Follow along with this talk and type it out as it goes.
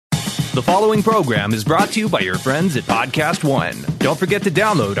The following program is brought to you by your friends at Podcast One. Don't forget to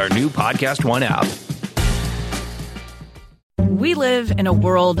download our new Podcast One app. We live in a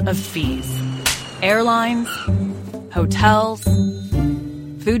world of fees. Airlines, hotels,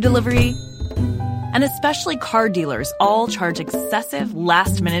 food delivery, and especially car dealers all charge excessive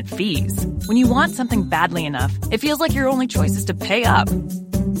last-minute fees. When you want something badly enough, it feels like your only choice is to pay up.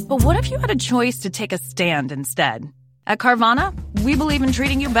 But what if you had a choice to take a stand instead? At Carvana, we believe in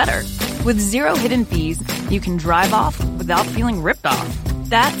treating you better. With zero hidden fees, you can drive off without feeling ripped off.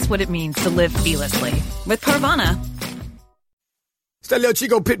 That's what it means to live fearlessly with Carvana. It's that little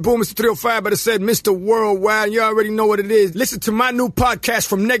Chico Pitbull, Mr. 305, but it said Mr. Worldwide. You already know what it is. Listen to my new podcast,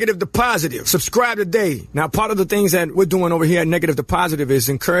 From Negative to Positive. Subscribe today. Now, part of the things that we're doing over here at Negative to Positive is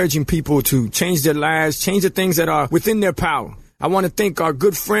encouraging people to change their lives, change the things that are within their power. I want to thank our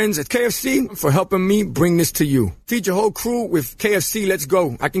good friends at KFC for helping me bring this to you. Feed your whole crew with KFC. Let's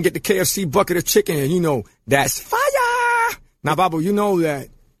go. I can get the KFC bucket of chicken, and you know, that's fire. Now, Babu, you know that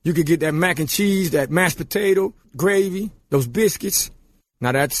you could get that mac and cheese, that mashed potato, gravy, those biscuits.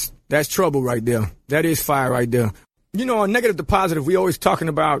 Now, that's trouble right there. That is fire right there. You know, on Negative to Positive, we always talking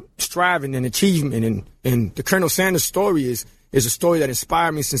about striving and achievement, and the Colonel Sanders story is a story that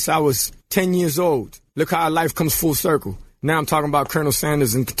inspired me since I was 10 years old. Look how life comes full circle. Now I'm talking about Colonel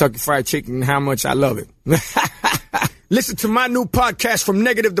Sanders and Kentucky Fried Chicken and how much I love it. Listen to my new podcast, From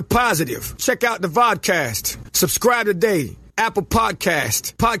Negative to Positive. Check out the vodcast. Subscribe today. Apple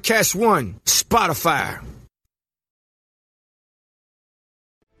Podcast, Podcast One, Spotify.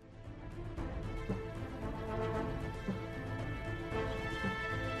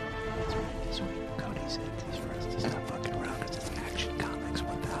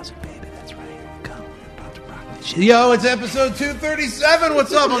 Yo, it's episode 237.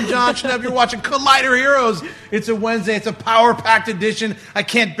 What's up? I'm John Schnepp. You're watching Collider Heroes. It's a Wednesday. It's a power-packed edition. I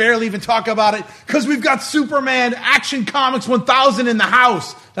can't barely even talk about it because we've got Superman Action Comics 1000 in the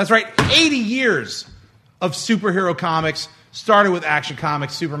house. That's right, 80 years of superhero comics. Started with Action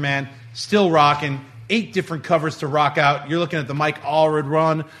Comics, Superman, still rocking. 8 different covers to rock out. You're looking at the Mike Allred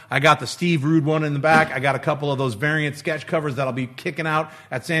run. I got the Steve Rude one in the back. I got a couple of those variant sketch covers that I'll be kicking out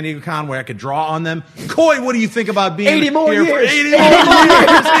at San Diego Con where I could draw on them. Coy, what do you think about being 80 more here years. for 80 more years?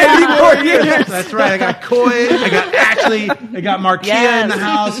 80 more years. That's right. I got Coy. I got Ashley. I got Markia in the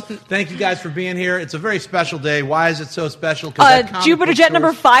house. Thank you guys for being here. It's a very special day. Why is it so special? Jupiter Jet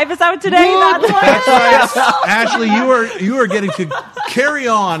number 5 is out today. That's right. Ashley, you are getting to carry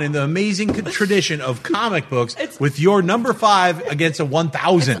on in the amazing tradition of comic books with your number 5 against a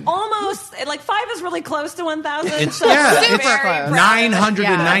 1000. It's almost like 5 is really close to 1000. It's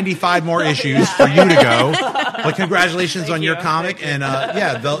 995 more issues for you to go. But congratulations on your comic, and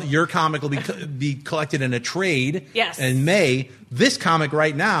your comic will be collected in a trade. Yes. In May. This comic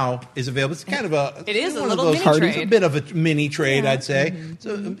right now is available. It's kind of a little mini trade. It's a bit of a mini trade, I'd say.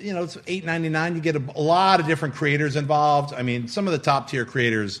 So it's $8.99. You get a lot of different creators involved. I mean, some of the top tier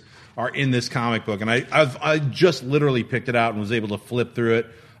creators are in this comic book, and I just literally picked it out and was able to flip through it.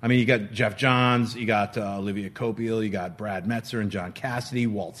 I mean, you got Jeff Johns, you got Olivia Copiel, you got Brad Metzer and John Cassidy,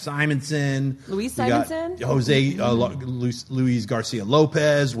 Walt Simonson, Luis Garcia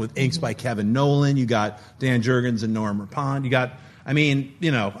Lopez with inks by Kevin Nolan. You got Dan Jurgens and Norm Rapond. You got, John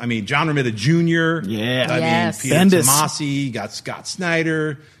Romita Jr. Yeah, Peter Tomasi. You got Scott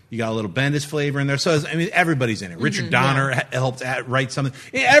Snyder. You got a little Bendis flavor in there. So, everybody's in it. Richard Donner helped write something.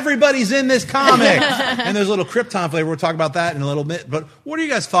 Everybody's in this comic. And there's a little Krypton flavor. We'll talk about that in a little bit. But what are you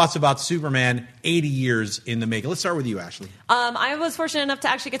guys' thoughts about Superman 80 years in the making? Let's start with you, Ashley. I was fortunate enough to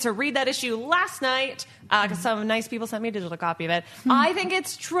actually get to read that issue last night because some nice people sent me a digital copy of it. I think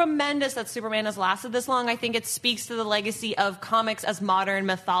it's tremendous that Superman has lasted this long. I think it speaks to the legacy of comics as modern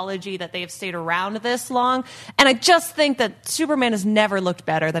mythology that they have stayed around this long. And I just think that Superman has never looked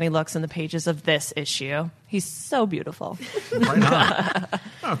better than he looks in the pages of this issue. He's so beautiful. Right on. I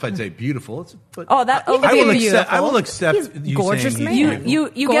don't know if I'd say beautiful. I will accept you gorgeous saying man. You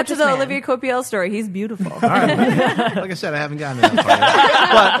get to the Olivia Copiel story. He's beautiful. All right. Like I said, I haven't gotten to that part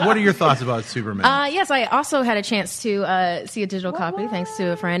yet. But what are your thoughts about Superman? Yes, I also had a chance to see a digital copy thanks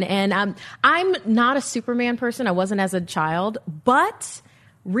to a friend. And I'm not a Superman person. I wasn't as a child. But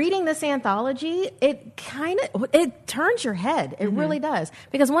reading this anthology, it turns your head. It really does.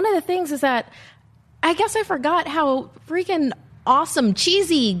 Because one of the things is that I guess I forgot how freaking awesome,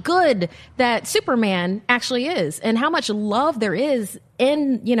 cheesy, good that Superman actually is, and how much love there is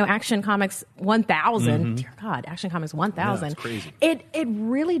in, Action Comics 1000. Dear God, Action Comics 1000. Yeah, it's crazy. It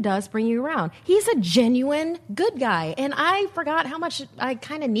really does bring you around. He's a genuine good guy, and I forgot how much I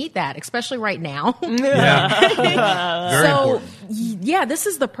kind of need that, especially right now. Yeah. Very important. Yeah, this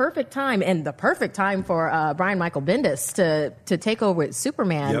is the perfect time, and the perfect time for Brian Michael Bendis to take over with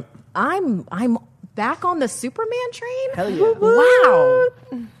Superman. Yep. I'm back on the Superman train. Hell yeah. Wow.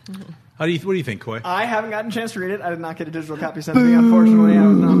 What do you think, Coy? I haven't gotten a chance to read it. I did not get a digital copy sent to me, unfortunately. I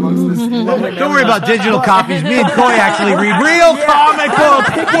was not amongst this. Don't worry about digital copies. Me and Coy actually read real comic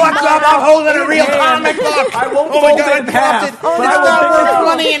books. What's up? I'm holding a real comic book. I won't Oh my fold God, it I in dropped half, it. but It's I will not pick it worth up.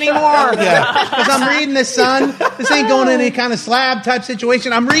 money anymore. Yeah, because I'm reading this, son. This ain't going in any kind of slab type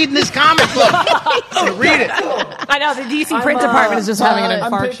situation. I'm reading this comic book. So read it. I know the DC print department is just having an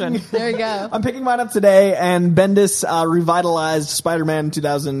infarction. There you go. I'm picking mine up today, and Bendis revitalized Spider-Man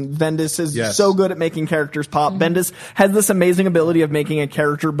 2000. Bendis is so good at making characters pop. Bendis has this amazing ability of making a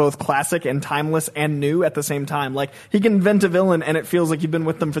character both classic and timeless and new at the same time. Like, he can invent a villain, and it feels like you've been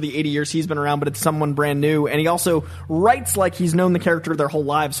with them for the 80 years he's been around, but it's someone brand new. And he also writes like he's known the character their whole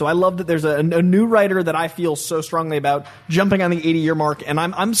lives. So I love that there's a new writer that I feel so strongly about jumping on the 80-year mark. And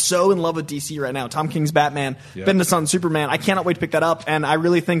I'm so in love with DC right now. Tom King's Batman, Bendis on Superman. I cannot wait to pick that up. And I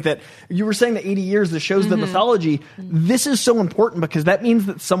really think that you were saying that 80 years, this shows the mythology. This is so important because that means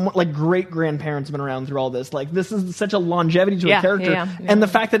that someone like great-grandparents have been around through all this. Like, this is such a longevity to a character. And the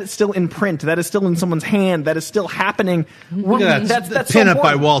fact that it's still in print, that is still in someone's hand, that is still happening. Look at that. That's Pin so up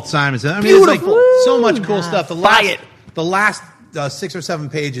by important. Walt Simonson. I mean, Beautiful. it's like so much cool stuff. Buy it. The last 6 or 7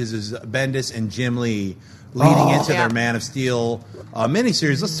 pages is Bendis and Jim Lee leading into their Man of Steel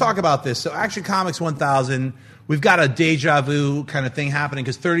miniseries. Let's talk about this. So, Action Comics 1000. We've got a deja vu kind of thing happening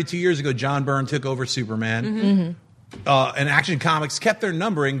because 32 years ago, John Byrne took over Superman. And Action Comics kept their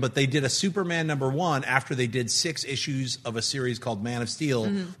numbering, but they did a Superman #1 after they did 6 issues of a series called Man of Steel,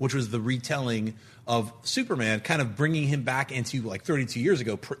 which was the retelling of Superman, kind of bringing him back into, like 32 years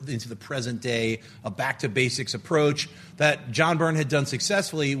ago, into the present day, a back to basics approach that John Byrne had done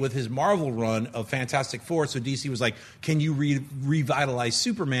successfully with his Marvel run of Fantastic Four. So DC was like, can you revitalize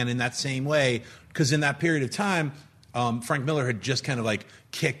Superman in that same way? Because in that period of time, Frank Miller had just kind of like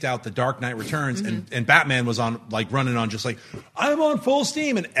kicked out the Dark Knight Returns, and Batman was on like running on just like, I'm on full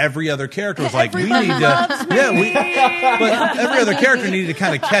steam, and every other character was like, we need to, but every other character needed to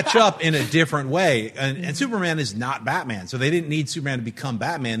kind of catch up in a different way, and Superman is not Batman, so they didn't need Superman to become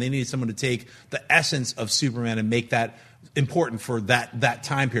Batman. They needed someone to take the essence of Superman and make that important for that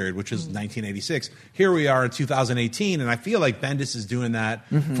time period, which is 1986. Here we are in 2018, and I feel like Bendis is doing that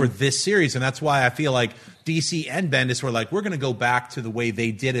for this series, and that's why I feel like DC and Bendis were like, we're going to go back to the way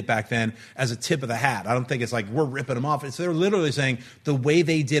they did it back then as a tip of the hat. I don't think it's like we're ripping them off. They're literally saying the way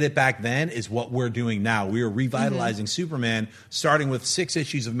they did it back then is what we're doing now. We are revitalizing Superman, starting with 6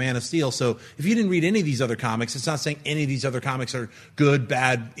 issues of Man of Steel. So if you didn't read any of these other comics, it's not saying any of these other comics are good,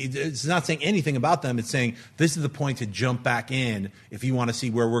 bad. It's not saying anything about them. It's saying this is the point to jump back in if you want to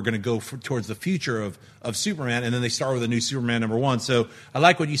see where we're going to go towards the future of Superman. And then they start with a new Superman #1. So I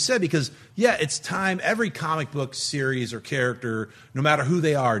like what you said because, yeah, it's time. Every comic book series or character, no matter who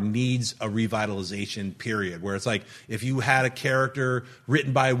they are, needs a revitalization period where it's like if you had a character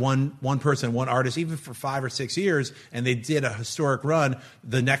written by one person, one artist, even for 5 or 6 years, and they did a historic run,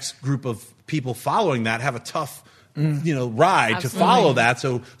 the next group of people following that have a tough ride to follow that.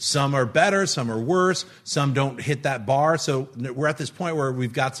 So some are better, some are worse, some don't hit that bar. So we're at this point where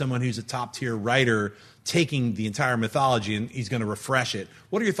we've got someone who's a top tier writer taking the entire mythology and he's going to refresh it.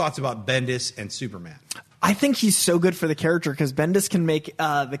 What are your thoughts about Bendis and Superman? I think he's so good for the character because Bendis can make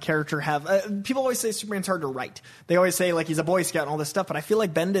the character have... people always say Superman's hard to write. They always say like he's a Boy Scout and all this stuff, but I feel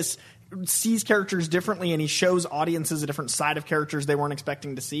like Bendis sees characters differently and he shows audiences a different side of characters they weren't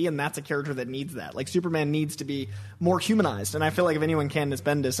expecting to see, and that's a character that needs that. Like, Superman needs to be more humanized, and I feel like if anyone can, it's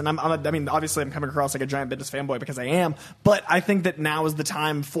Bendis. And I mean, obviously I'm coming across like a giant Bendis fanboy because I am, but I think that now is the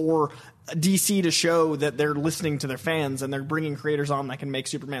time for DC to show that they're listening to their fans and they're bringing creators on that can make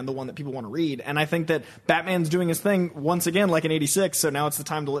Superman the one that people want to read. And I think that Batman's doing his thing once again, like in '86. So now it's the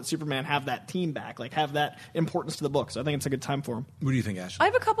time to let Superman have that team back, like have that importance to the book. So I think it's a good time for him. What do you think, Ashley? I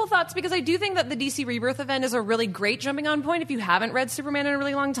have a couple thoughts because I do think that the DC Rebirth event is a really great jumping on point if you haven't read Superman in a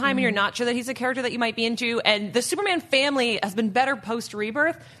really long time and you're not sure that he's a character that you might be into. And the Superman family has been better post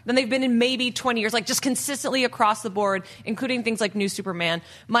Rebirth than they've been in maybe 20 years, like just consistently across the board, including things like New Superman.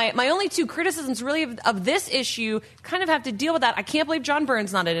 My only 2 two criticisms really of this issue kind of have to deal with that. I can't believe John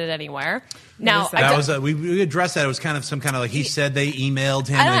Byrne's not in it anywhere. Now, that was we addressed that. It was kind of some kind of like he said they emailed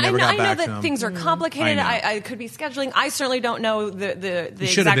him and they never got back to him. I know that things are complicated. I could be scheduling. I certainly don't know the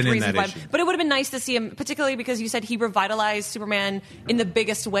exact reasons why. But it would have been nice to see him, particularly because you said he revitalized Superman in the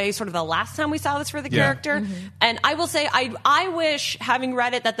biggest way, sort of the last time we saw this for the character. And I will say, I wish, having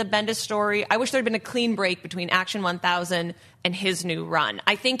read it, that the Bendis story, I wish there had been a clean break between Action 1000 and his new run.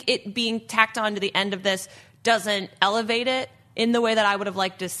 I think it being tacked on to the end of this doesn't elevate it in the way that I would have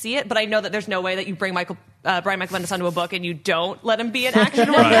liked to see it, but I know that there's no way that you bring Brian Michael Bendis onto a book and you don't let him be an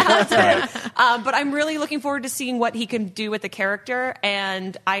Action 1000. But I'm really looking forward to seeing what he can do with the character,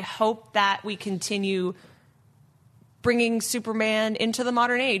 and I hope that we continue bringing Superman into the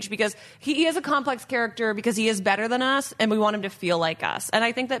modern age, because he is a complex character, because he is better than us, and we want him to feel like us. And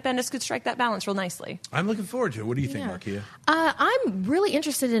I think that Bendis could strike that balance real nicely. I'm looking forward to it. What do you think, Markia? I'm really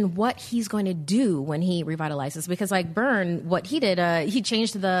interested in what he's going to do when he revitalizes, because like Byrne, what he did, he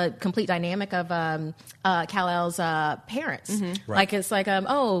changed the complete dynamic of Kal-El's parents. Like it's like,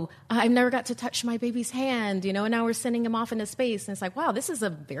 I never got to touch my baby's hand, and now we're sending him off into space. And it's like, wow, this is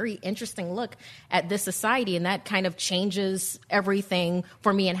a very interesting look at this society, and that kind of changes everything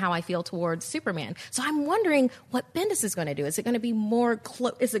for me and how I feel towards Superman. So I'm wondering what Bendis is going to do. Is it going to be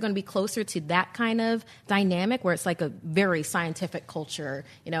is it going to be closer to that kind of dynamic where it's like a very scientific culture,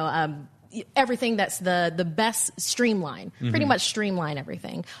 everything that's the best streamline, pretty much streamline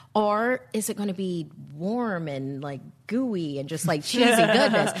everything? Or is it going to be warm and like gooey and just like cheesy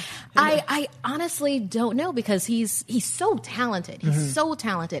goodness? I honestly don't know, because he's so talented. He's so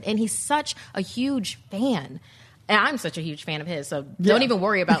talented, and he's such a huge fan. And I'm such a huge fan of his, so don't even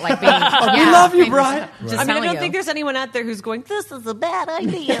worry about like being. We love you, Brian. I don't think there's anyone out there who's going, "This is a bad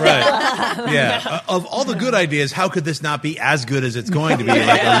idea." Of all the good ideas, how could this not be as good as it's going to be?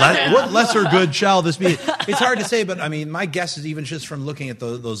 Like, what lesser good shall this be? It's hard to say, but I mean, my guess is even just from looking at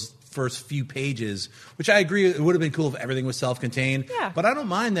those first few pages, which I agree, it would have been cool if everything was self-contained. But I don't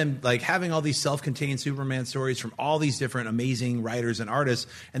mind them like having all these self-contained Superman stories from all these different amazing writers and artists,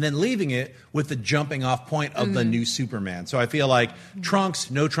 and then leaving it with the jumping off point of the new Superman. So I feel like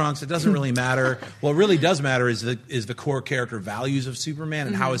Trunks, no Trunks, it doesn't really matter. What really does matter is the core character values of Superman,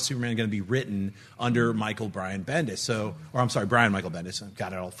 and how is Superman going to be written under Brian Bendis. Brian Michael Bendis. I've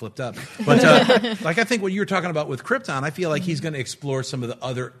got it all flipped up. But like I think what you were talking about with Krypton, I feel like he's going to explore some of the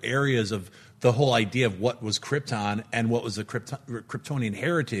other areas of the whole idea of what was Krypton and what was the Kryptonian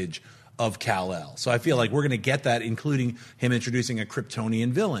heritage of Kal-El. So I feel like we're going to get that, including him introducing a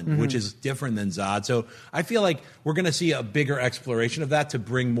Kryptonian villain, which is different than Zod. So I feel like we're going to see a bigger exploration of that to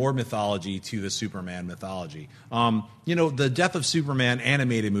bring more mythology to the Superman mythology. The Death of Superman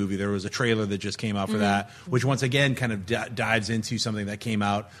animated movie, there was a trailer that just came out for that, which once again kind of dives into something that came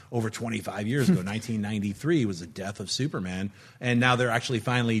out over 25 years ago. 1993 was the Death of Superman, and now they're actually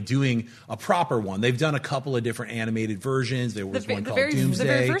finally doing a proper one. They've done a couple of different animated versions. There was one called Doomsday. The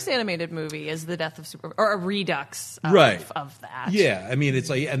very first animated movie is the Death of Superman, or a redux of that. Yeah, I mean, it's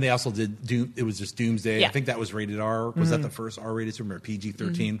like, and they also did it was just Doomsday. I think that was rated R. Was that the first R-rated Superman, or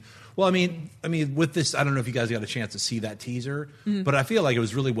PG-13? Well, I mean, with this, I don't know if you guys got a chance to see that teaser, but I feel like it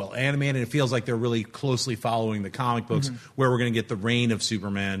was really well animated. It feels like they're really closely following the comic books, where we're going to get the reign of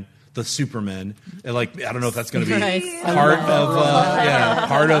Superman, the Superman. And like, I don't know if that's going to be part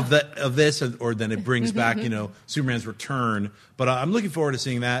of this, or then it brings back Superman's return. But I'm looking forward to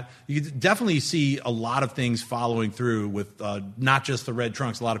seeing that. You definitely see a lot of things following through with not just the red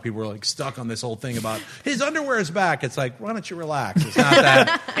trunks. A lot of people are like stuck on this whole thing about his underwear is back. It's like, why don't you relax? It's not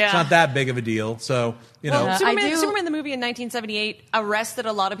that it's not that big of a deal. So Superman the movie in 1978 arrested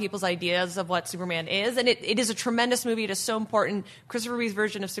a lot of people's ideas of what Superman is, and it is a tremendous movie. It is so important. Christopher Reeve's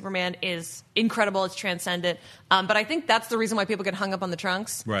version of Superman is incredible. It's transcendent. But I think that's the reason why people get hung up on the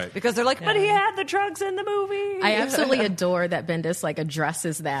trunks, right? Because they're like, but he had the trunks in the movie. I absolutely adore that Bendis like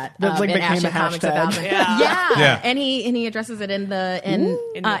addresses that. That's like in became Action a Comics hashtag. 1000. And he addresses it in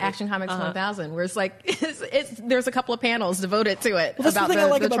Action Comics 1000, where it's like there's a couple of panels devoted to it. Well, that's the thing I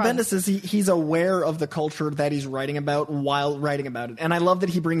like about Bendis is he's aware of the culture that he's writing about while writing about it, and I love that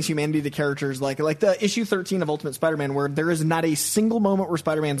he brings humanity to characters like the issue 13 of Ultimate Spider-Man, where there is not a single moment where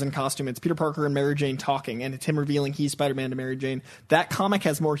Spider-Man's in costume. It's Peter Parker and Mary Jane talking, and it's him revealing he's Spider-Man to Mary Jane. That comic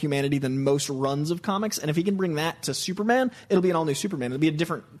has more humanity than most runs of comics, and if he can bring that to Superman, it'll be an all-new Superman. It'll be a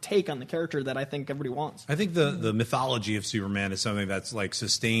different take on the character that I think everybody wants. I think the mythology of Superman is something that's like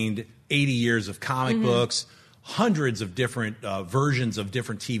sustained 80 years of comic books, hundreds of different versions of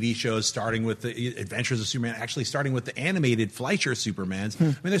different TV shows, starting with the Adventures of Superman, actually starting with the animated Fleischer Supermans. I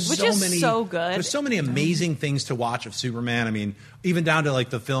mean, there's Which so is many, so good. There's so many amazing things to watch of Superman. I mean, even down to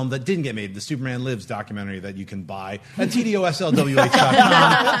like the film that didn't get made, the Superman Lives documentary that you can buy at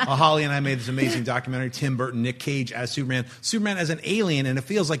TDOSLWH.com. Holly and I made this amazing documentary. Tim Burton, Nick Cage as Superman, Superman as an alien, and it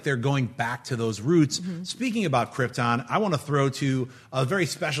feels like they're going back to those roots. Speaking about Krypton, I want to throw to a very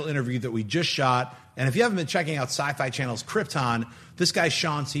special interview that we just shot. And if you haven't been checking out Sci-Fi Channel's Krypton, this guy,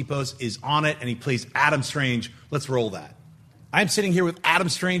 Sean Sipos, is on it, and he plays Adam Strange. Let's roll that. I'm sitting here with Adam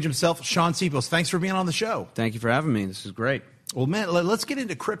Strange himself, Sean Sipos. Thanks for being on the show. Thank you for having me. This is great. Well, man, let's get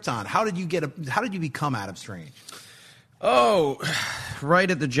into Krypton. How did you become Adam Strange? Oh, right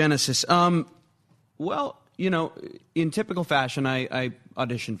at the genesis. Well, in typical fashion, I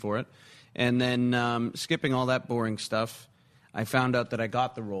auditioned for it. And then skipping all that boring stuff, I found out that I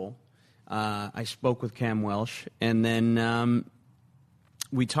got the role. I spoke with Cam Welsh, and then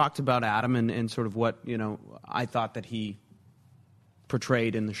we talked about Adam and sort of what I thought that he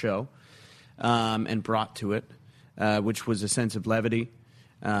portrayed in the show and brought to it, which was a sense of levity,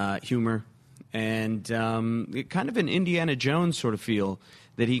 humor, and kind of an Indiana Jones sort of feel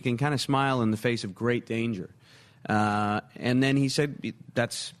that he can kind of smile in the face of great danger. And then he said,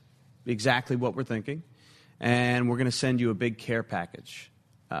 "That's exactly what we're thinking, and we're going to send you a big care package."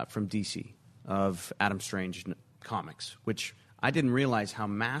 From DC of Adam Strange comics, which I didn't realize how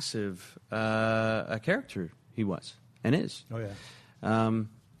massive a character he was and is. Oh, yeah.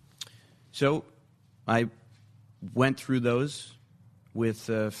 So I went through those with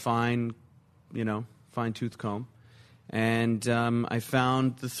a fine-tooth comb, and I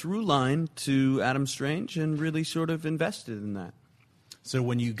found the through line to Adam Strange and really sort of invested in that. So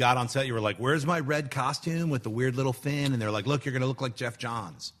when you got on set, you were like, "Where's my red costume with the weird little fin?" And they're like, "Look, you're going to look like Jeff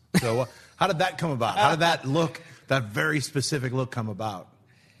Johns." So how did that come about? How did that look, that very specific look, come about?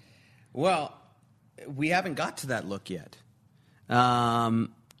 Well, we haven't got to that look yet. We're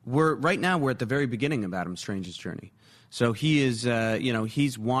at the very beginning of Adam Strange's journey. So he is,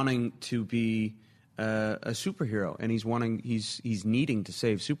 he's wanting to be a superhero, and he's needing to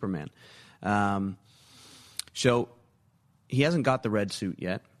save Superman. So he hasn't got the red suit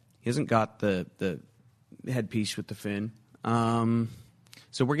yet. He hasn't got the headpiece with the fin.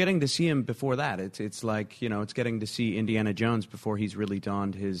 So we're getting to see him before that. It's like, it's getting to see Indiana Jones before he's really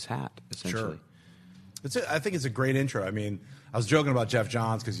donned his hat, essentially. Sure. I think it's a great intro. I mean, I was joking about Jeff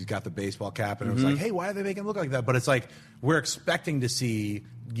Johns because he's got the baseball cap, and it was like, hey, why are they making him look like that? But it's like, we're expecting to see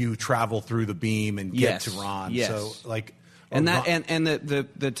you travel through the beam and get to Ron. Yes. So, like... And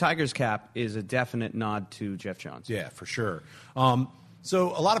the Tiger's cap is a definite nod to Jeff Johns. Yeah, for sure.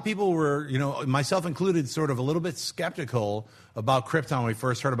 So a lot of people were, myself included, sort of a little bit skeptical about Krypton when we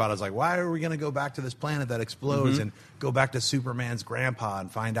first heard about it. I was like, why are we going to go back to this planet that explodes and go back to Superman's grandpa and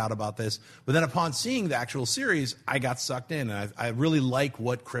find out about this? But then upon seeing the actual series, I got sucked in. And I really like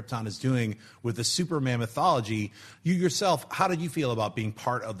what Krypton is doing with the Superman mythology. You yourself, how did you feel about being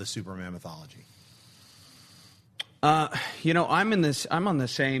part of the Superman mythology? I'm on the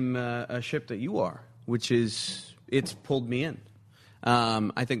same ship that you are, which is it's pulled me in.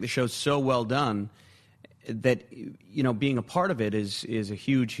 I think the show's so well done that being a part of it is a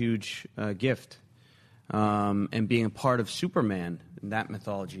huge gift. And being a part of Superman, that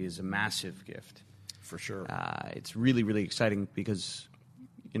mythology, is a massive gift. For sure. It's really, really exciting because,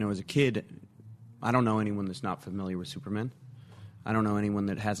 as a kid, I don't know anyone that's not familiar with Superman. I don't know anyone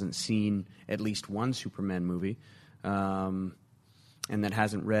that hasn't seen at least one Superman movie. And that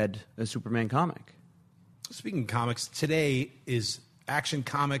hasn't read a Superman comic. Speaking of comics, today is Action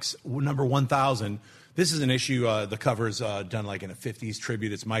Comics number 1000. This is an issue, the cover's done like in a 50s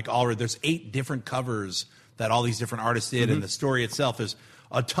tribute. It's Mike Allred. There's 8 different covers that all these different artists did, and the story itself is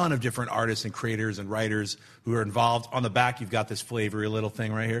a ton of different artists and creators and writers who are involved. On the back, you've got this flavory little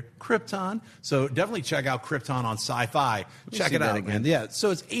thing right here, Krypton. So definitely check out Krypton on Sci-Fi. Check it out again. Yeah,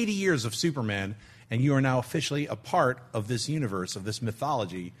 so it's 80 years of Superman, and you are now officially a part of this universe, of this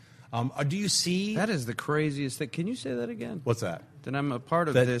mythology. Do you see... That is the craziest thing. Can you say that again? What's that? That I'm a part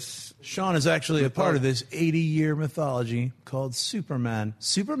of this... Sean is actually a part of this 80-year mythology called Superman.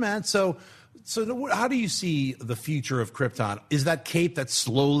 Superman, so how do you see the future of Krypton? Is that cape that's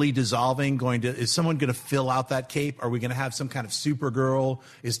slowly dissolving is someone going to fill out that cape? Are we going to have some kind of Supergirl?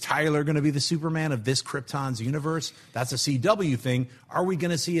 Is Tyler going to be the Superman of this Krypton's universe? That's a CW thing. Are we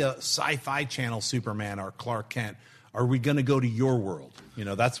going to see a Sci-Fi Channel Superman or Clark Kent? Are we going to go to your world?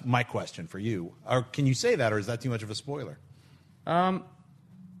 That's my question for you. Or can you say that, or is that too much of a spoiler? Yeah,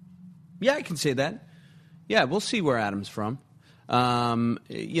 I can say that. Yeah, we'll see where Adam's from.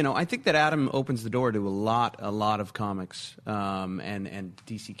 I think that Adam opens the door to a lot of comics and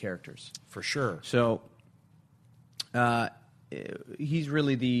DC characters for sure. So he's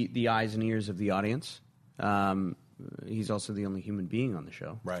really the eyes and ears of the audience. He's also the only human being on the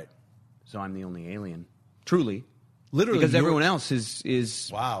show, right? So I'm the only alien, truly. Literally, because everyone else is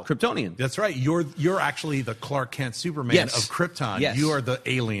Kryptonian. That's right. You're actually the Clark Kent Superman of Krypton. Yes. You are the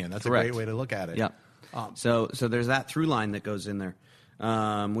alien. That's Correct. a great way to look at it. Yeah. So there's that through line that goes in there,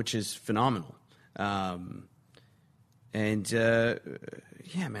 which is phenomenal. Man,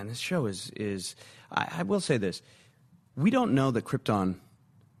 this show is. I will say this: we don't know that Krypton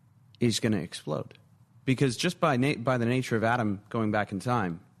is going to explode, because just by the nature of Adam going back in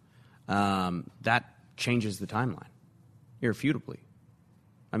time, that changes the timeline irrefutably.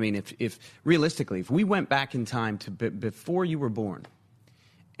 I mean, if realistically, if we went back in time to before you were born,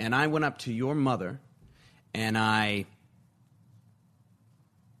 and I went up to your mother, and I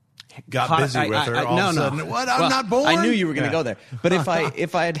got busy with her, all of a sudden, what? I'm not born? I knew you were going to go there. But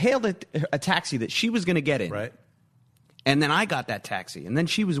if I had hailed a taxi that she was going to get in, right, and then I got that taxi, and then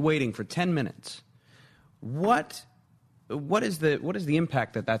she was waiting for 10 minutes, what is the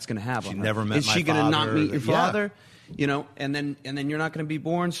impact that's going to have on her? Never met is my she going to not meet your yeah. father? And then you're not going to be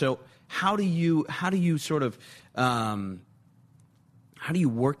born. So how do you sort of how do you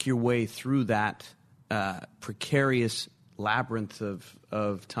work your way through that precarious labyrinth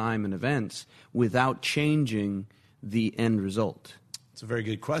of time and events without changing the end result? It's a very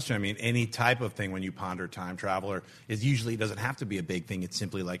good question. I mean, any type of thing when you ponder time travel, it usually doesn't have to be a big thing. It's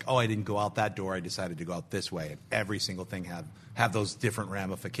simply like, oh, I didn't go out that door. I decided to go out this way. And every single thing have those different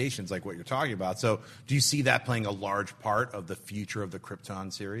ramifications like what you're talking about. So do you see that playing a large part of the future of the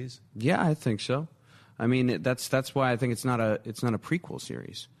Krypton series? Yeah, I think so. I mean, that's why I think it's not a prequel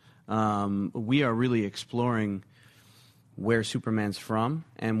series. We are really exploring where Superman's from,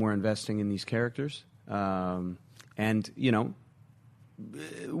 and we're investing in these characters.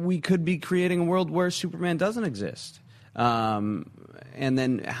 We could be creating a world where Superman doesn't exist. And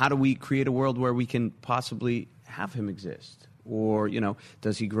then how do we create a world where we can possibly have him exist? Or,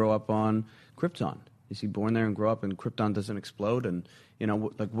 does he grow up on Krypton? Is he born there and grow up and Krypton doesn't explode? And,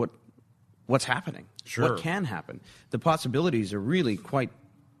 what's happening? Sure. What can happen? The possibilities are really quite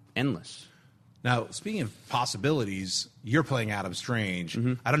endless. Now, speaking of possibilities, you're playing Adam Strange.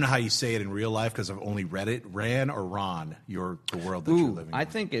 Mm-hmm. I don't know how you say it in real life because I've only read it. Ran or Ron? You're the world that you're living in. I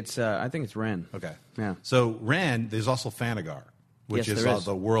think it's Ran. Okay. Yeah. So Ran, there's also Thanagar, which is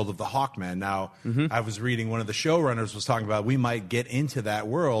the world of the Hawkmen. Now, I was reading one of the showrunners was talking about we might get into that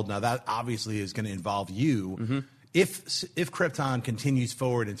world. Now, that obviously is going to involve you. Mm-hmm. If Krypton continues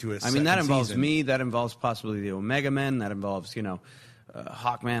forward into a second that involves season, me. That involves possibly the Omega Men. That involves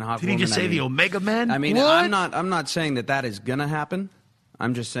Hawkman. Did he just say the Omega Men? I mean, what? I'm not saying that is gonna happen.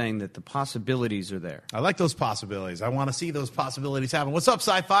 I'm just saying that the possibilities are there. I like those possibilities. I want to see those possibilities happen. What's up,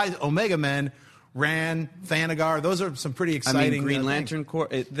 Sci-Fi? Omega Men, Ran, Thanagar. Those are some pretty exciting. Green Lantern Corps.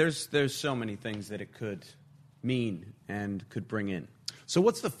 There's so many things that it could mean and could bring in. So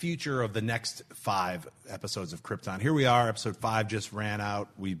what's the future of the next 5 episodes of Krypton? Here we are. Episode 5 just ran out.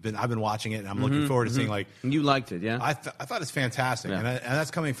 I've been watching it, and I'm looking forward to seeing You liked it, yeah? I thought it's fantastic, yeah. and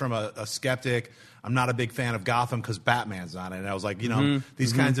that's coming from a skeptic. I'm not a big fan of Gotham because Batman's on it, and I was like,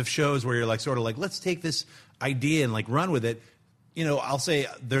 these kinds of shows where you're like, sort of like, let's take this idea and like run with it. I'll say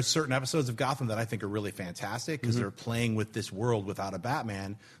there's certain episodes of Gotham that I think are really fantastic because they're playing with this world without a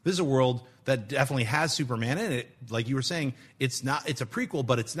Batman. This is a world that definitely has Superman in it. Like you were saying, it's a prequel,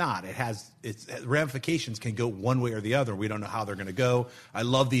 but it's not. Its ramifications can go one way or the other. We don't know how they're going to go. I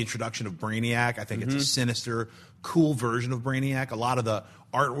love the introduction of Brainiac. I think it's a sinister, cool version of Brainiac. A lot of the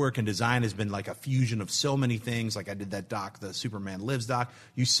artwork and design has been like a fusion of so many things. Like I did that doc, the Superman Lives doc.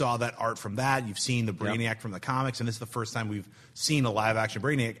 You saw that art from that. You've seen the Brainiac from the comics, and this is the first time we've seen a live-action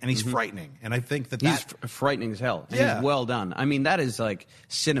Brainiac, and he's frightening. And I think he's frightening as hell. Yeah. He's well done. I mean, that is like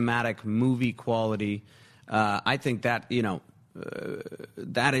cinematic movie quality. I think that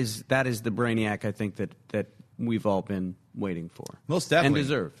that is the Brainiac. I think that we've all been waiting for. Most definitely. And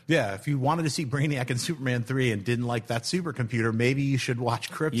deserve. Yeah, if you wanted to see Brainiac in Superman 3 and didn't like that supercomputer, maybe you should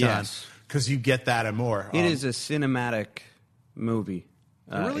watch Krypton because you get that and more. It is a cinematic movie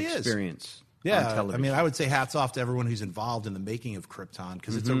it really experience. Yeah, on television. I mean, I would say hats off to everyone who's involved in the making of Krypton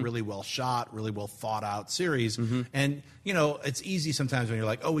because it's a really well shot, really well thought out series. And, it's easy sometimes when you're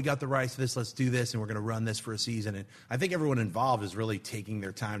like, oh, we got the rights to this, let's do this, and we're going to run this for a season. And I think everyone involved is really taking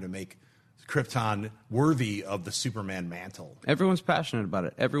their time to make Krypton worthy of the Superman mantle. Everyone's passionate about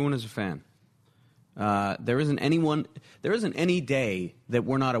it. Everyone is a fan. There isn't any day that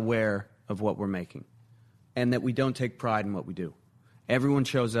we're not aware of what we're making and that we don't take pride in what we do. Everyone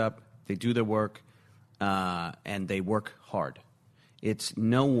shows up, they do their work, and they work hard. It's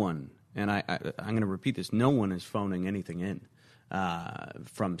no one, and I'm going to repeat this, no one is phoning anything in.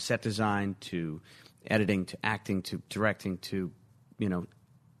 From set design to editing to acting to directing to,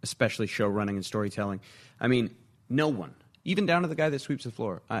 especially show running and storytelling. I mean, no one, even down to the guy that sweeps the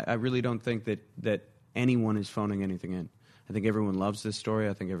floor. I really don't think that anyone is phoning anything in. I think everyone loves this story.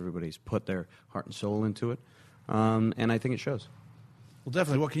 I think everybody's put their heart and soul into it. And I think it shows. Well,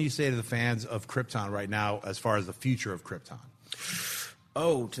 definitely. What can you say to the fans of Krypton right now as far as the future of Krypton?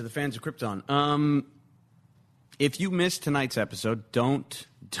 Oh, to the fans of Krypton. If you missed tonight's episode, don't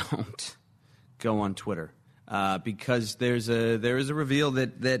go on Twitter because there is a reveal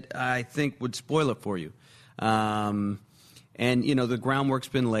that I think would spoil it for you. And the groundwork's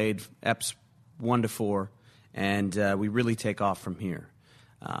been laid, eps 1 to 4. And we really take off from here.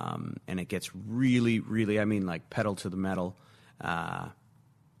 And it gets really, really, like pedal to the metal.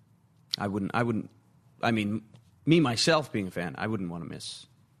 Me myself being a fan, I wouldn't want to miss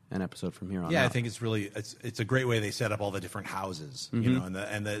an episode from here on out. I think it's a great way they set up all the different houses, and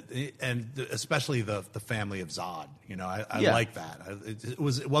especially the family of Zod. I like that.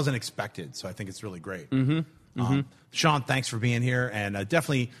 It wasn't expected, so I think it's really great. Sean, thanks for being here, and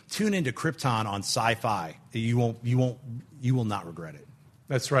definitely tune into Krypton on Sci-Fi. You will not regret it.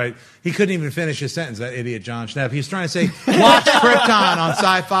 That's right. He couldn't even finish his sentence, that idiot John Schnepp. He was trying to say, watch Krypton on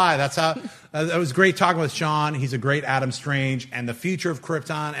Sci-Fi. That's how. It was great talking with Sean. He's a great Adam Strange, and the future of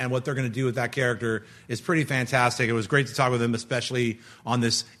Krypton and what they're going to do with that character is pretty fantastic. It was great to talk with him, especially on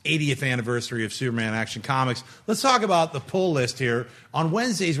this 80th anniversary of Superman Action Comics. Let's talk about the pull list here. On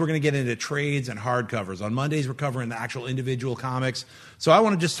Wednesdays, we're going to get into trades and hardcovers. On Mondays, we're covering the actual individual comics. So I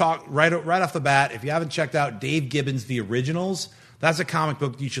want to just talk right off the bat. If you haven't checked out Dave Gibbons' The Originals, that's a comic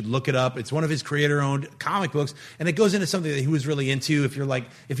book. You should look it up. It's one of his creator-owned comic books, and it goes into something that he was really into. If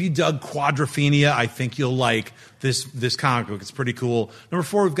you dug Quadrophenia, I think you'll like this comic book. It's pretty cool. Number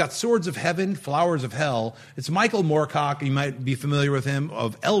 4, we've got Swords of Heaven, Flowers of Hell. It's Michael Moorcock. You might be familiar with him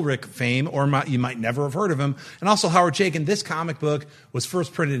of Elric fame, or you might never have heard of him. And also Howard Chaykin. This comic book was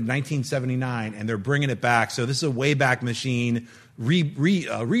first printed in 1979, and they're bringing it back. So this is a Wayback Machine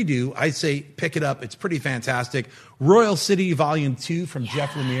redo. I'd say pick it up. It's pretty fantastic. Royal City Volume 2 from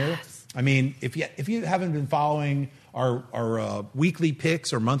Jeff Lemire. I mean, if you haven't been following our weekly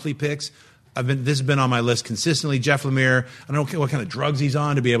picks or monthly picks, this has been on my list consistently. Jeff Lemire, I don't know what kind of drugs he's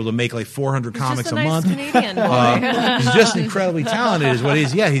on to be able to make like 400 comics just a nice month. Canadian boy. He's just incredibly talented is what he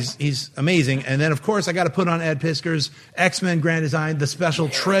is. Yeah, he's amazing. And then, of course, I got to put on Ed Pisker's X-Men Grand Design, the special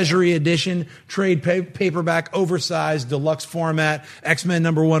Treasury Edition, trade paperback, oversized, deluxe format, X-Men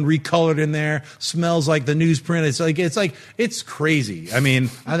 #1 recolored in there, smells like the newsprint. It's crazy. I mean,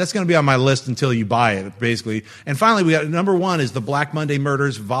 that's going to be on my list until you buy it, basically. And finally, we got #1 is the Black Monday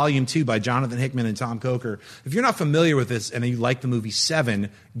Murders Volume 2 by Jonathan Hickman and Tom Coker. If you're not familiar with this and you like the movie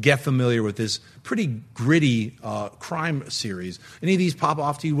Seven, get familiar with this pretty gritty crime series. Any of these pop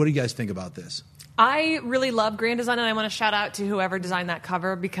off to you? What do you guys think about this? I really love Grand Design, and I want to shout out to whoever designed that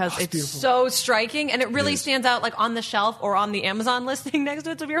cover because it's beautiful. So striking, and it really stands out like on the shelf or on the Amazon listing next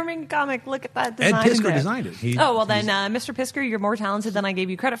to it. So if you're making a comic, look at that design. Ed Pisker designed it. Mr. Pisker, you're more talented than I gave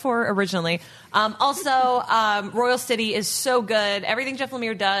you credit for originally. Royal City is so good. Everything Jeff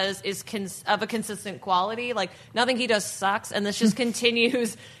Lemire does is of a consistent quality. Like, nothing he does sucks, and this just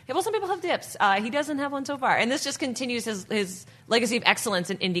continues. Well, some people have dips. He doesn't have one so far. And this just continues his legacy of excellence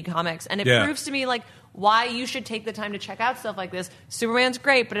in indie comics. And it proves to me, like, why you should take the time to check out stuff like this. Superman's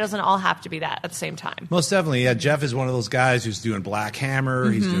great, but it doesn't all have to be that at the same time. Most definitely. Yeah, Jeff is one of those guys who's doing Black Hammer.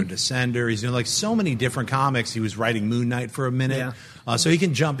 He's doing Descender. He's doing, like, so many different comics. He was writing Moon Knight for a minute. Yeah. So he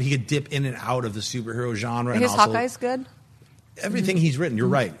can dip in and out of the superhero genre. His Hawkeye's good? Everything he's written, you're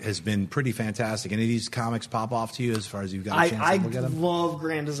right, has been pretty fantastic. Any of these comics pop off to you as far as you've got a chance to look at them? I love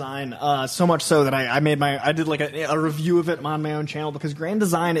Grand Design so much so that I did like a review of it on my own channel because Grand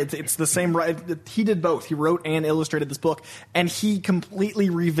Design, it's the same. He did both. He wrote and illustrated this book, and he completely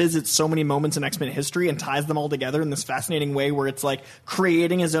revisits so many moments in X-Men history and ties them all together in this fascinating way where it's like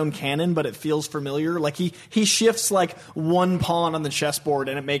creating his own canon, but it feels familiar. Like he shifts like one pawn on the chessboard,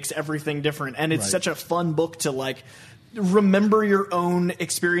 and it makes everything different. And it's such a fun book to like remember your own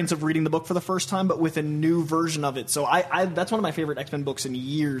experience of reading the book for the first time, but with a new version of it. So that's one of my favorite X-Men books in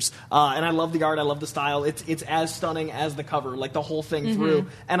years. And I love the art. I love the style. It's as stunning as the cover, like the whole thing through.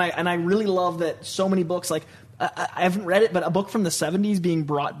 And I really love that so many books, like I haven't read it, but a book from the 70s being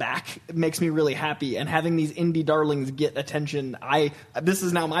brought back makes me really happy. And having these indie darlings get attention, this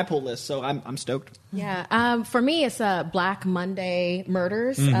is now my pull list, so I'm stoked. Yeah. For me, it's Black Monday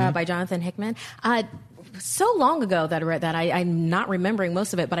Murders by Jonathan Hickman. so long ago that I read that. I'm not remembering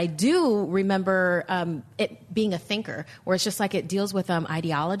most of it, but I do remember it being a thinker, where it's just like it deals with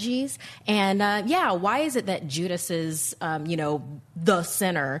ideologies. And why is it that Judas is, the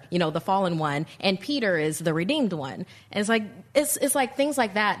sinner, the fallen one, and Peter is the redeemed one? And it's like things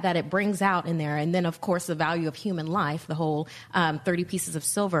like that it brings out in there. And then, of course, the value of human life, the whole 30 pieces of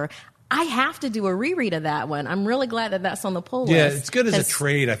silver. I have to do a reread of that one. I'm really glad that that's on the pull list. Yeah, it's good as a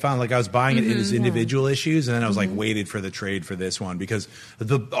trade. I found I was buying it as individual issues, and then I was waited for the trade for this one because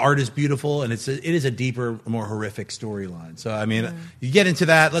the art is beautiful and it is a deeper, more horrific storyline. So, I mean, you get into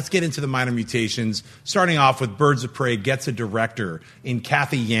that. Let's get into the minor mutations. Starting off with Birds of Prey gets a director in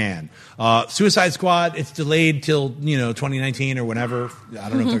Kathy Yan. Suicide Squad, it's delayed till 2019 or whenever. I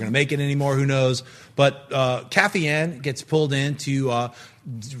don't know if they're going to make it anymore. Who knows? But Kathy Yan gets pulled in to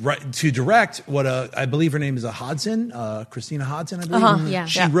direct what I believe her name is Hodson, Christina Hodson, I believe.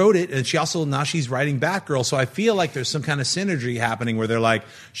 She wrote it, and now she's writing Batgirl. So I feel like there's some kind of synergy happening where they're like,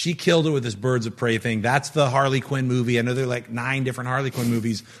 she killed it with this Birds of Prey thing. That's the Harley Quinn movie. I know there are 9 different Harley Quinn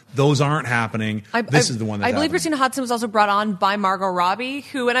movies. Those aren't happening. This is the one that's I believe happening. Christina Hodson was also brought on by Margot Robbie,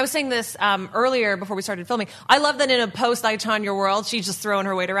 who, and I was saying this earlier before we started filming, I love that in a post-I, Tonya Your World, she's just throwing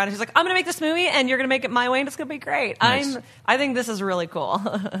her weight around. She's like, I'm going to make this movie, and you're going to make it my way, and it's going to be great. Nice. I think this is really cool.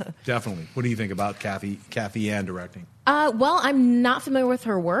 Definitely. What do you think about Kathy Yan directing? Well, I'm not familiar with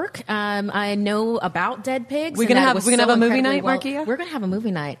her work. I know about Dead Pigs. We're gonna have a movie night, Markia? We're gonna have a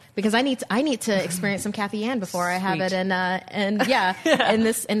movie night because I need to experience some Kathy Yan before I have it in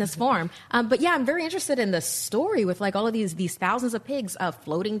this form. But yeah, I'm very interested in the story with all of these thousands of pigs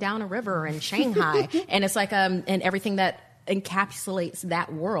floating down a river in Shanghai, and it's and everything that encapsulates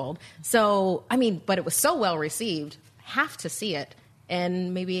that world. So but it was so well received. Have to see it.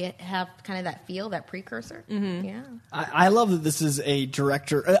 And maybe have kind of that feel, that precursor. Mm-hmm. Yeah. I love that this is a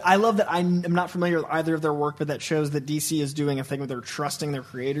director. I love that I'm not familiar with either of their work, but that shows that DC is doing a thing where they're trusting their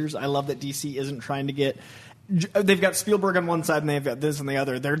creators. I love that DC isn't trying to get... They've got Spielberg on one side and they've got this on the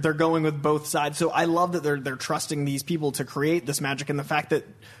other. They're going with both sides. So I love that they're trusting these people to create this magic, and the fact that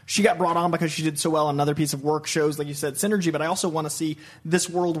she got brought on because she did so well on another piece of work shows, like you said, synergy. But I also want to see this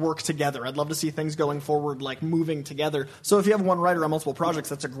world work together. I'd love to see things going forward, moving together. So if you have one writer on multiple projects,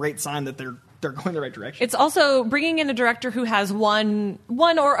 that's a great sign that they're going the right direction. It's also bringing in a director who has one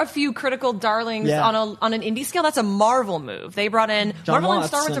or a few critical darlings on an indie scale. That's a Marvel move. They brought in Marvel and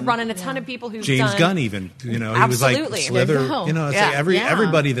Star Wars have brought in a ton of people who've James done Gunn even. He was Absolutely. Slither. It's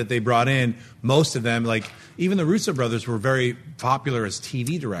everybody that they brought in. Most of them, even the Russo brothers, were very popular as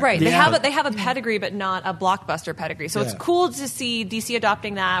TV directors. Right. They have a pedigree, but not a blockbuster pedigree. So it's cool to see DC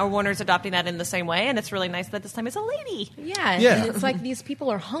adopting that, or Warner's adopting that in the same way. And it's really nice that this time it's a lady. Yeah. And it's like these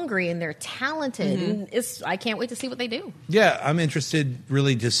people are hungry and they're talented. Mm-hmm. And I can't wait to see what they do. Yeah, I'm interested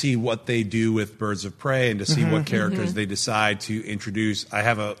really to see what they do with Birds of Prey and to see what characters they decide to introduce. I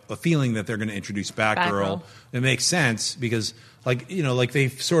have a feeling that they're going to introduce Batgirl. It makes sense because... they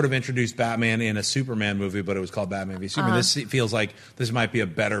sort of introduced Batman in a Superman movie, but it was called Batman v Superman. This feels like this might be a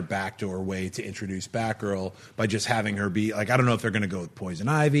better backdoor way to introduce Batgirl by just having her be I don't know if they're going to go with Poison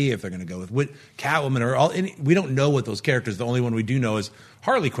Ivy, if they're going to go with Catwoman, or we don't know what those characters. The only one we do know is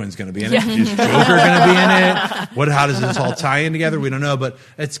Harley Quinn's going to be in it. Is Joker going to be in it? How does this all tie in together? We don't know, but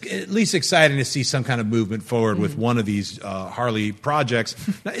it's at least exciting to see some kind of movement forward with one of these Harley projects.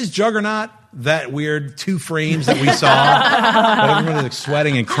 Now, is Juggernaut that weird 2 frames that we saw that everyone was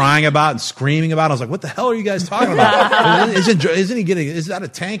sweating and crying about and screaming about? I was like, what the hell are you guys talking about? Isn't he getting, is that a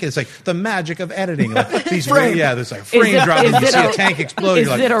tank? And it's the magic of editing. These frame dropping, you see a tank explode. Is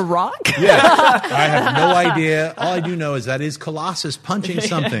it a rock? Yeah. I have no idea. All I do know is that is Colossus punching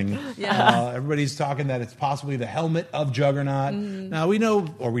something. Everybody's talking that it's possibly the helmet of Juggernaut. Now, we know,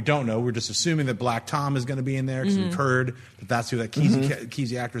 or we don't know, we're just assuming that Black Tom is going to be in there because we've heard that that's who that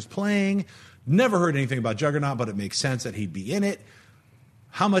Kesey actor is playing. Never heard anything about Juggernaut, but it makes sense that he'd be in it.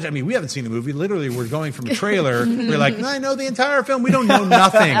 How much? We haven't seen the movie. Literally, we're going from a trailer. We're like, I know the entire film. We don't know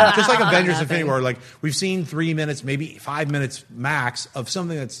nothing. Just like Avengers Infinity War. We've seen 3 minutes, maybe 5 minutes max of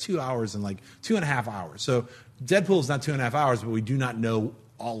something that's 2 hours and 2.5 hours. So Deadpool is not 2.5 hours, but we do not know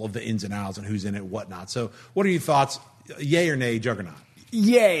all of the ins and outs and who's in it, whatnot. So what are your thoughts? Yay or nay, Juggernaut?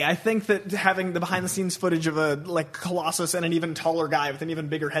 Yay. I think that having the behind-the-scenes footage of a Colossus and an even taller guy with an even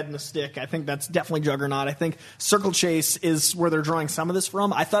bigger head and a stick, I think that's definitely Juggernaut. I think Circle Chase is where they're drawing some of this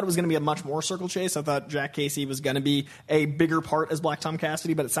from. I thought it was going to be a much more Circle Chase. I thought Jack Casey was going to be a bigger part as Black Tom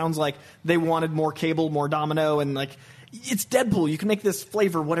Cassidy, but it sounds like they wanted more Cable, more Domino, and it's Deadpool. You can make this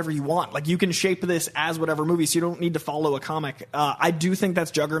flavor whatever you want. You can shape this as whatever movie, so you don't need to follow a comic. I do think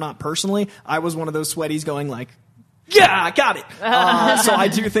that's Juggernaut personally. I was one of those sweaties going yeah, I got it. So I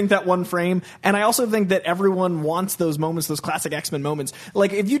do think that one frame, and I also think that everyone wants those moments, those classic X-Men moments.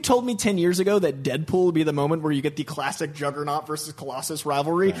 Like, if you told me 10 years ago that Deadpool would be the moment where you get the classic Juggernaut versus Colossus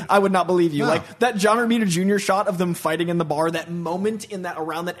rivalry, I would not believe you. No. Like, that John Romita Jr. shot of them fighting in the bar, that moment in that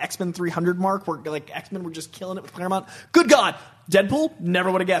around that X-Men 300 mark where, like, X-Men were just killing it with Claremont. Good God! Deadpool?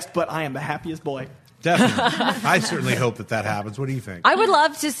 Never would have guessed, but I am the happiest boy. Definitely. I certainly hope that happens. What do you think? I would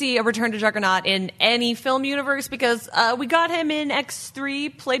love to see a return to Juggernaut in any film universe because we got him in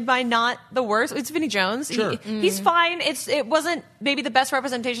X3, played by not the worst. It's Vinnie Jones. Sure. He's fine. It wasn't maybe the best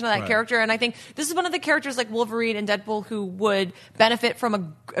representation of that character, and I think this is one of the characters like Wolverine and Deadpool who would benefit from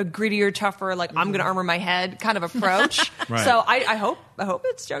a grittier, tougher, like I'm going to armor my head kind of approach. Right. So I hope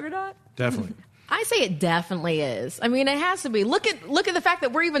it's Juggernaut. Definitely. I say it definitely is. I mean, it has to be. Look at the fact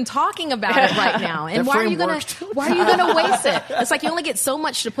that we're even talking about it right now. And why are you gonna waste it? It's like you only get so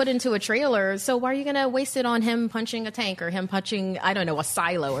much to put into a trailer. So why are you gonna waste it on him punching a tank or him punching, I don't know, a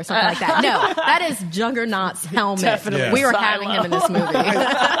silo or something like that? No, that is Juggernaut's helmet. Definitely. Yeah. We are having him in this movie.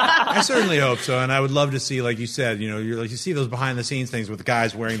 I certainly hope so, and I would love to see, like you said, you see those behind the scenes things with the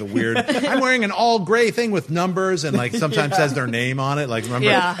guys wearing the weird. I'm wearing an all gray thing with numbers and like sometimes says their name on it. Like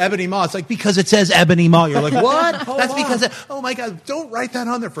remember Ebony Maw? It's like because it says Ebony Maw. You're like, what? That's because oh my God, don't write that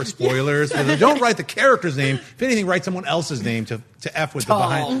on there for spoilers. Don't write the character's name. If anything, write someone else's name to F with the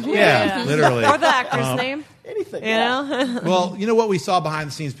behind. Yeah, literally. Or the actor's name. Anything. You know? Well, you know what we saw behind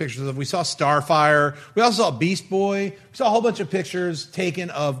the scenes pictures of? We saw Starfire. We also saw Beast Boy. We saw a whole bunch of pictures taken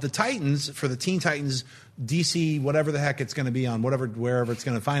of the Titans for the Teen Titans DC, whatever the heck it's going to be on, wherever it's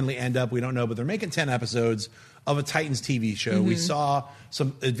going to finally end up. We don't know, but they're making 10 episodes of a Titans TV show. Mm-hmm. We saw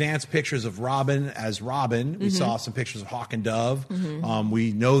some advanced pictures of Robin as Robin. We saw some pictures of Hawk and Dove.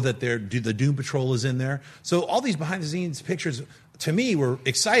 We know that the Doom Patrol is in there. So all these behind-the-scenes pictures, to me, were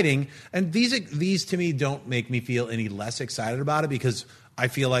exciting. And these to me don't make me feel any less excited about it because I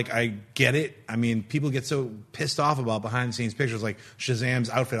feel like I get it. I mean, people get so pissed off about behind-the-scenes pictures like Shazam's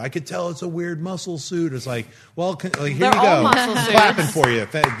outfit. I could tell it's a weird muscle suit. It's like, well, here you go. Clapping for you.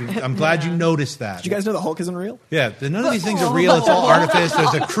 I'm glad you noticed that. Did you guys know the Hulk isn't real? Yeah, none of these things are real. It's all artifice.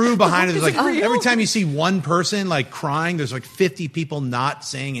 There's a crew behind it. There's like every time you see one person like crying, there's like 50 people not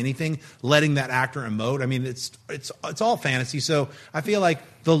saying anything, letting that actor emote. I mean, it's all fantasy. So I feel like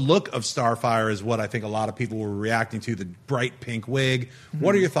the look of Starfire is what I think a lot of people were reacting to, the bright pink wig.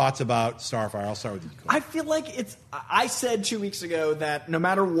 What are your thoughts about Starfire? I'll start with you. I feel like I said 2 weeks ago that no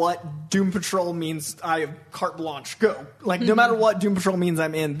matter what Doom Patrol means, I have carte blanche, go. Like, no matter what Doom Patrol means,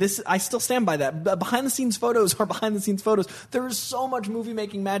 I'm in. I still stand by that. Behind-the-scenes photos are behind-the-scenes photos. There is so much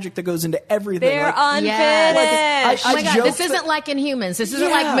movie-making magic that goes into everything. They're unfinished. Oh my God, this isn't like Inhumans. This isn't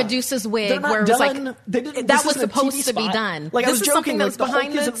like Medusa's wig where it was like, that was supposed to be done. Like, this I was is something joking, that's like, the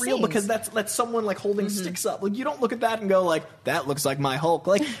behind Hulk the isn't real scenes. because that's someone like holding sticks up. Like, you don't look at that and go like, that looks like my Hulk.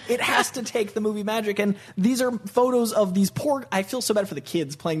 Like, it has to take the movie magic, and these are photos of these poor. I feel so bad for the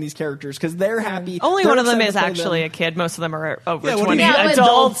kids playing these characters because they're happy. Only they're one of them excited is to play actually them. a kid. Most of them are over Yeah, 20 Yeah,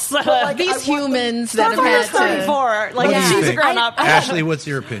 adults. Like, these humans that have Starfire's had to. 34. Like, What do you she's a think? grown up. Ashley, what's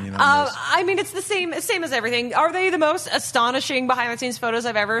your opinion on this? I mean, it's the same as everything. Are they the most astonishing behind-the-scenes photos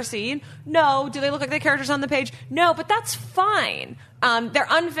I've ever seen? No. Do they look like the characters on the page? No, but that's fine. They're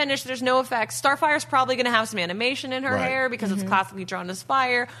unfinished. There's no effects. Starfire's probably going to have some animation in her hair because it's classically drawn as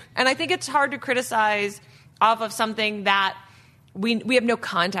fire. And I think it's hard to criticize off of something that we have no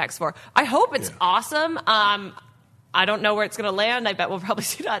context for. I hope it's awesome. I don't know where it's going to land. I bet we'll probably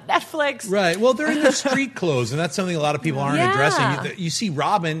see it on Netflix. Right. Well, they're in their street clothes, and that's something a lot of people aren't addressing. You see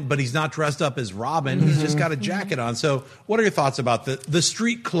Robin, but he's not dressed up as Robin. He's just got a jacket on. So what are your thoughts about the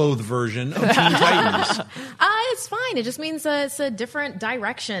street clothes version of Teen Titans? It's fine. It just means it's a different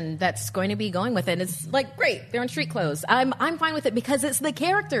direction that's going to be going with it. It's like, great, they're in street clothes. I'm fine with it because it's the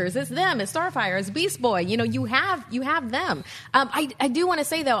characters. It's them. It's Starfire. It's Beast Boy. You have them. I do want to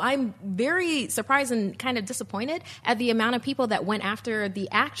say, though, I'm very surprised and kind of disappointed at the amount of people that went after the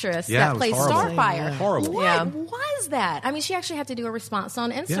actress that plays Starfire. Horrible. What was that? I mean, she actually had to do a response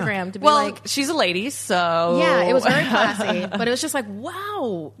on Instagram to be like, she's a lady, so yeah, it was very classy, but it was just like,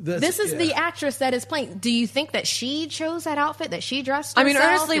 wow, this is the actress that is playing. Do you think that she chose that outfit, that she dressed herself? I mean,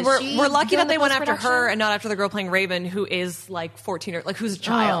 honestly, we're lucky that they went after her and not after the girl playing Raven, who is like 14 or like who's a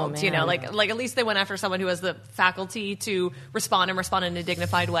child. Like at least they went after someone who has the faculty to respond in a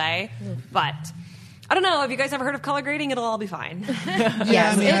dignified way. But I don't know. Have you guys ever heard of color grading? It'll all be fine.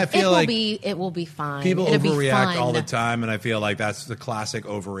 Yes, I mean, I feel like it will be fine. people It'll be overreact fun. all the time, and I feel like that's the classic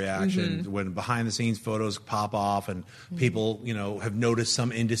overreaction when behind the scenes photos pop off and people, have noticed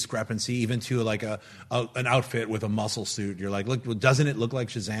some indiscrepancy, even to like an outfit with a muscle suit. You're like, look, doesn't it look like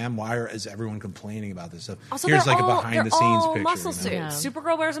Shazam? Why is everyone complaining about this? So Also, here's like a they're behind the scenes all picture. muscle suits. Yeah.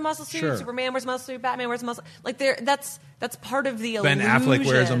 Supergirl wears a muscle suit. Sure. Superman wears a muscle suit. Batman wears a muscle. Like that's part of the Ben illusion. Affleck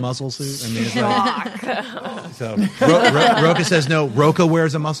wears a muscle suit. I mean, it's like, so Roka says no. Roka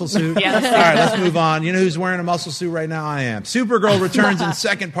wears a muscle suit. Yeah, all right, let's move on. You know who's wearing a muscle suit right now? I am. Supergirl returns in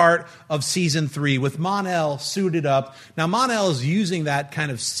second part of season 3 with Mon-El suited up. Now Mon-El is using that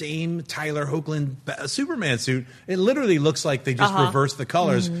kind of same Tyler Hoechlin Superman suit. It literally looks like they just reversed the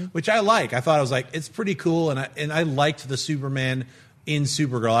colors, which I like. I thought it was like it's pretty cool, and I liked the Superman in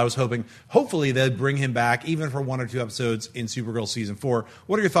Supergirl. I was hopefully they'd bring him back even for 1 or 2 episodes in Supergirl season 4.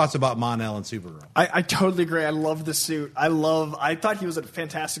 What are your thoughts about Mon-El and Supergirl? I totally agree. I love the suit. I thought he was a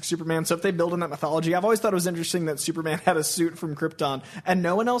fantastic Superman. So if they build in that mythology, I've always thought it was interesting that Superman had a suit from Krypton and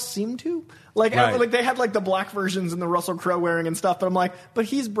no one else seemed to. Like they had like the black versions and the Russell Crowe wearing and stuff, but I'm like, but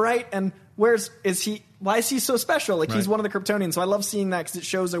he's bright and why is he so special? Like he's one of the Kryptonians. So I love seeing that because it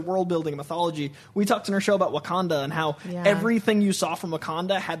shows a world building, mythology. We talked in our show about Wakanda and how everything you saw from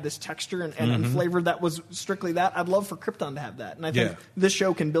Wakanda had this texture and flavor that was strictly that. I'd love for Krypton to have that. And I think this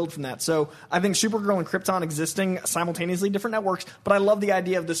show can build from that. So I think Supergirl and Krypton existing simultaneously, different networks, but I love the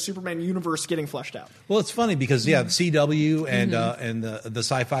idea of the Superman universe getting fleshed out. Well, it's funny because the CW and the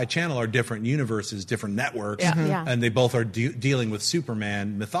Sci-Fi Channel are different universes, different networks, and they both are dealing with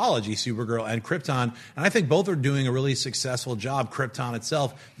Superman mythology, Supergirl and Krypton. And I think both are doing a really successful job. Krypton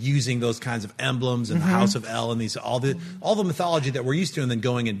itself using those kinds of emblems and the House of El and these all the mythology that we're used to, and then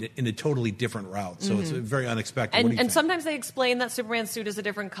going into totally different routes. So it's very unexpected. And sometimes they explain that Superman's suit is a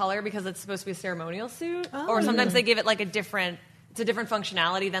different color because it's supposed to be a ceremonial suit, or sometimes they give it like a different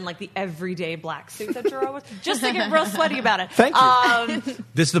functionality than like the everyday black suit that you're always just to get real sweaty about it. Thank you.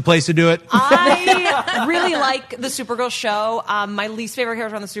 This is the place to do it. I really like the Supergirl show. My least favorite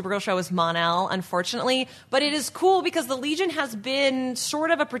character on the Supergirl show is Mon-El, unfortunately. But it is cool because the Legion has been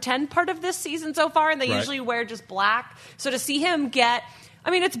sort of a pretend part of this season so far, and they usually wear just black. So to see him get... I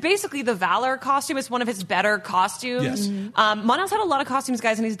mean, it's basically the Valor costume. It's one of his better costumes. Yes. Mon-El's had a lot of costumes,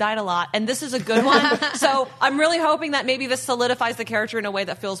 guys, and he's died a lot. And this is a good one. So I'm really hoping that maybe this solidifies the character in a way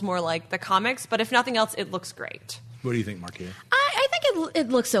that feels more like the comics. But if nothing else, it looks great. What do you think, Marquita? I think it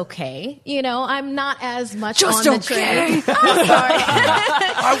looks okay. I'm not as much Just on the okay. train. I'm sorry.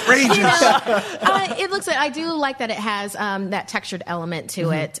 Outrageous. It looks like I do like that it has that textured element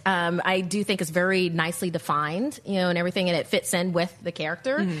to it. I do think it's very nicely defined, and everything, and it fits in with the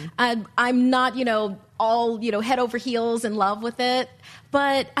character. I'm not, all head over heels in love with it,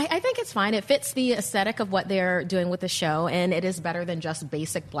 but I think it's fine. It fits the aesthetic of what they're doing with the show, and it is better than just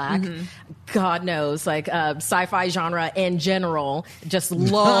basic black. God knows, like sci-fi genre in general just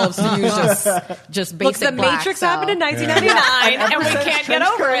loves to use just basic Look, the black. Matrix happened in 1999, and we can't get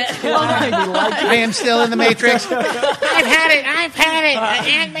over it. I am still in the Matrix. I've had it.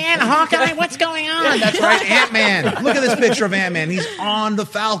 Ant-Man, Hawkeye, what's going on? That's right, Ant-Man. Look at this picture of Ant-Man. He's on the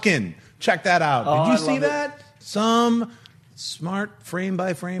Falcon. Check that out. Did you see that? Some smart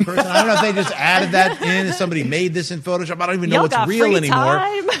frame-by-frame person. I don't know if they just added that in, if somebody made this in Photoshop. I don't even know what's real anymore.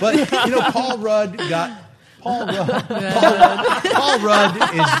 But, Paul Rudd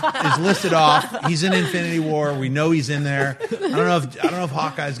is listed off. He's in Infinity War. We know he's in there. I don't know if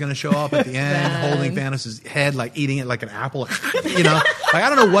Hawkeye's going to show up at the end, holding Thanos' head, like eating it like an apple. I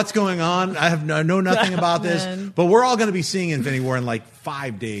don't know what's going on. I know nothing about this. But we're all going to be seeing Infinity War in like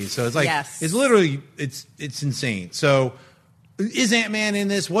 5 days. So it's like it's literally it's insane. So is Ant-Man in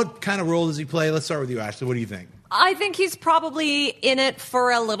this? What kind of role does he play? Let's start with you, Ashley. What do you think? I think he's probably in it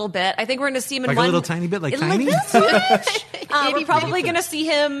for a little bit. I think we're going to see him in like one... a little tiny bit? Like tiny? We're probably going to see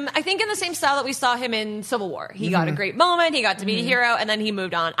him, I think, in the same style that we saw him in Civil War. He got a great moment. He got to be a hero, and then he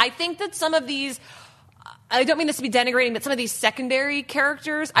moved on. I think that some of these... I don't mean this to be denigrating, but some of these secondary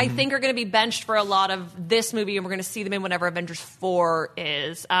characters, I think, are going to be benched for a lot of this movie, and we're going to see them in whatever Avengers 4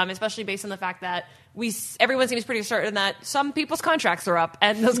 is, especially based on the fact that everyone seems pretty certain that some people's contracts are up,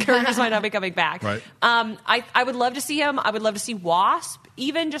 and those characters might not be coming back. Right. I would love to see him. I would love to see Wasp,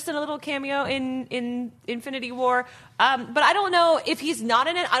 even just in a little cameo in Infinity War. But I don't know if he's not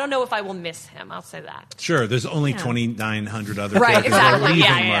in it. I don't know if I will miss him. I'll say that. Sure. There's only 2,900 other right, characters. Exactly. What do you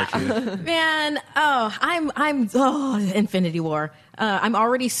think, Marquita? Man, I'm Infinity War. I'm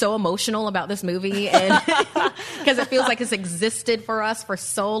already so emotional about this movie, and because it feels like it's existed for us for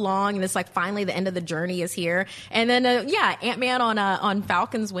so long, and it's like finally the end of the journey is here. And then, Ant-Man on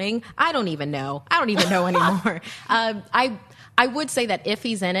Falcon's wing. I don't even know anymore. I would say that if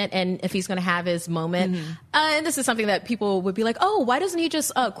he's in it and if he's going to have his moment, and this is something that people would be like, oh, why doesn't he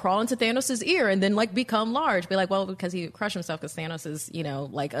just crawl into Thanos' ear and then like become large? Be like, well, because he crushed himself because Thanos is,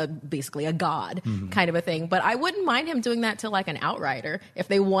 like basically a god kind of a thing. But I wouldn't mind him doing that to like an Outrider if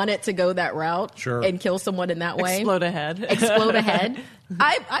they wanted to go that route and kill someone in that way. Explode a head.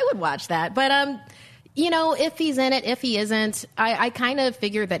 I would watch that. But, if he's in it, if he isn't, I kind of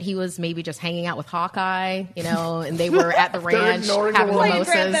figured that he was maybe just hanging out with Hawkeye, and they were at the ranch having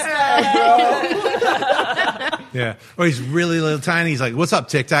mimosas. Yeah. Or he's really little tiny. He's like, what's up,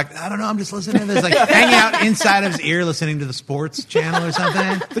 TikTok? I don't know. I'm just listening to this. Like hanging out inside of his ear listening to the sports channel or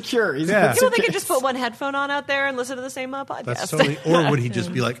something. The Cure. You know, they could just put one headphone on out there and listen to the same podcast. That's totally. Or would he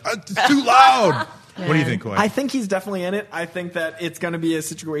just be like, it's too loud? Yeah. What do you think, Coy? I think he's definitely in it. I think that it's going to be a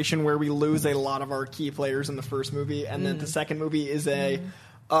situation where we lose a lot of our key players in the first movie, and then the second movie is a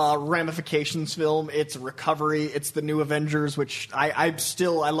ramifications film. It's recovery. It's the new Avengers, which I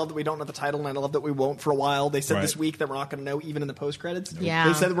love that we don't know the title, and I love that we won't for a while. They said this week that we're not going to know even in the post credits. Yeah.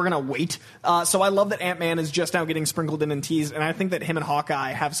 They said that we're going to wait. So I love that Ant-Man is just now getting sprinkled in and teased, and I think that him and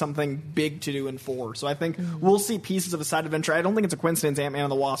Hawkeye have something big to do in 4. So I think we'll see pieces of a side adventure. I don't think it's a coincidence Ant-Man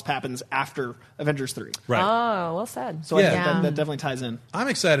and the Wasp happens after Avengers 3. Right. Oh, well said. So I think that definitely ties in. I'm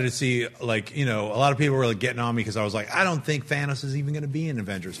excited to see, a lot of people were getting on me because I was like, I don't think Thanos is even going to be in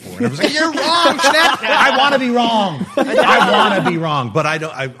Avengers 4. And I was like, you're wrong, Schneck. I want to be wrong. But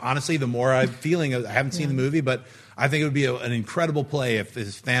I honestly, the more I'm feeling, I haven't seen the movie, but I think it would be an incredible play if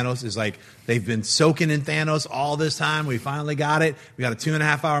this Thanos is like, they've been soaking in Thanos all this time. We finally got it. We got a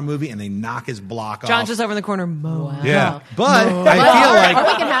 2.5-hour movie, and they knock his block off. John's just over in the corner. Wow. Yeah. But I feel like...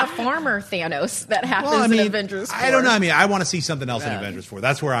 Or we can have farmer Thanos that happens in Avengers 4. I don't know. I want to see something else in Avengers 4.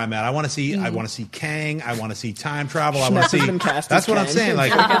 That's where I'm at. I want to see Kang. I want to see time travel. I want to see... That's what I'm saying.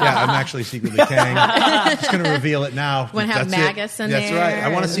 I'm actually secretly Kang. I'm just going to reveal it now. Want to have Magus in That's there. Right. I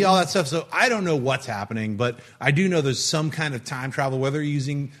want to see all that stuff. So I don't know what's happening, but I do know there's some kind of time travel, whether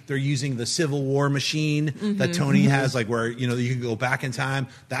they're using the Civil War machine that Tony has, like where you can go back in time.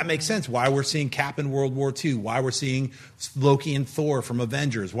 That makes sense. Why we're seeing Cap in World War II, why we're seeing Loki and Thor from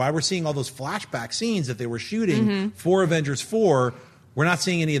Avengers, why we're seeing all those flashback scenes that they were shooting for Avengers 4. We're not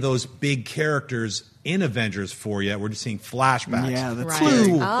seeing any of those big characters in Avengers 4 yet. We're just seeing flashbacks. Yeah, that's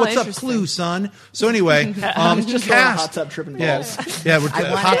Clue. What's up, Clue, son? So anyway, just cast. hot tub tripping balls. Yeah, we're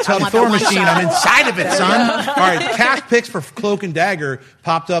hot tub Thor machine. I'm inside of it, son. All right, cast picks for Cloak and Dagger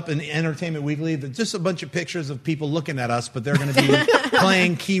popped up in Entertainment Weekly. There's just a bunch of pictures of people looking at us, but they're going to be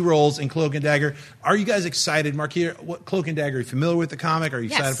playing key roles in Cloak and Dagger. Are you guys excited, Marquis? What Cloak and Dagger? Are you familiar with the comic? Are you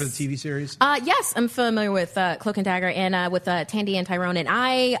excited for the TV series? Yes, I'm familiar with Cloak and Dagger and with Tandy and Tyrone, and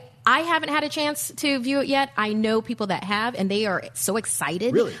I haven't had a chance to view it yet. I know people that have, and they are so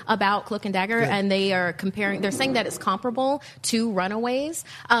excited about Cloak and Dagger, and they are comparing. They're saying that it's comparable to Runaways,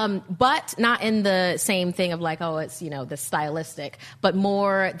 but not in the same thing of like, oh, it's the stylistic, but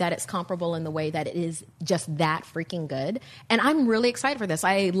more that it's comparable in the way that it is just that freaking good. And I'm really excited for this.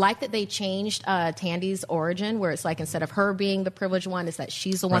 I like that they changed Tandy's origin, where it's like instead of her being the privileged one, is that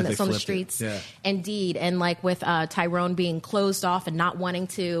she's the one that's on the streets. Yeah. Indeed, and like with Tyrone being closed off and not wanting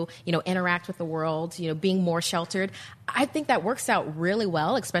to interact with the world, being more sheltered. I think that works out really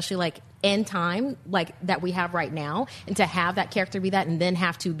well, especially like in time like that we have right now, and to have that character be that and then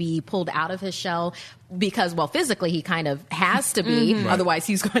have to be pulled out of his shell because, well, physically he kind of has to be, otherwise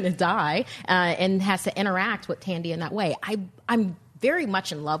he's going to die, and has to interact with Tandy in that way. I'm very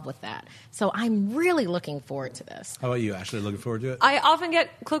much in love with that. So I'm really looking forward to this. How about you, Ashley? Looking forward to it? I often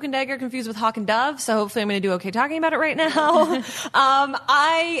get Cloak and Dagger confused with Hawk and Dove, so hopefully I'm going to do okay talking about it right now.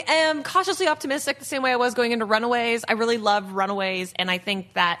 I am cautiously optimistic the same way I was going into Runaways. I really loved Runaways, and I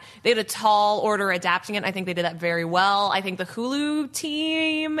think that they had a tall order adapting it, and I think they did that very well. I think the Hulu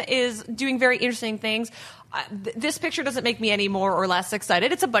team is doing very interesting things. This picture doesn't make me any more or less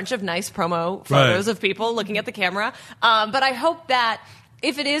excited. It's a bunch of nice promo photos of people looking at the camera. But I hope that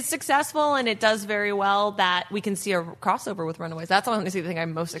if it is successful and it does very well, that we can see a crossover with Runaways. That's honestly the thing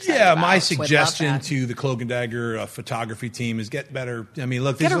I'm most excited about. Yeah, my suggestion to the Cloak and Dagger photography team is get better. I mean,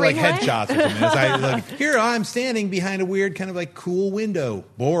 look, these are like headshots or something. Here I'm standing behind a weird kind of like cool window.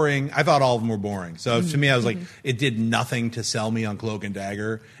 Boring. I thought all of them were boring. So to me, I was like, it did nothing to sell me on Cloak and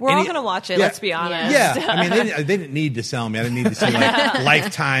Dagger. We're all going to watch it, let's be honest. Yeah, I mean, they didn't need to sell me. I didn't need to see like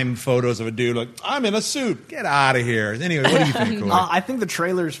lifetime photos of a dude like, I'm in a suit. Get out of here. Anyway, what do you think, Corey? I think the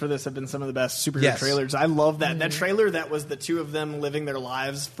trailers for this have been some of the best superhero trailers. I love that. That trailer that was the two of them living their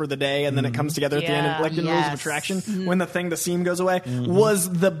lives for the day, and then it comes together at the end, and like in Rules of Attraction, when the seam goes away,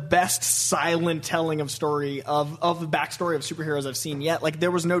 was the best silent telling of story of the backstory of superheroes I've seen yet. Like,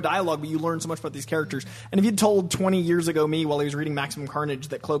 there was no dialogue, but you learned so much about these characters. And if you'd told 20 years ago me while he was reading Maximum Carnage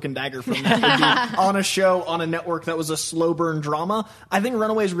that Cloak and Dagger from that would be on a show on a network that was a slow burn drama, I think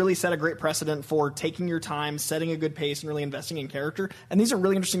Runaways really set a great precedent for taking your time, setting a good pace, and really investing in character. And these are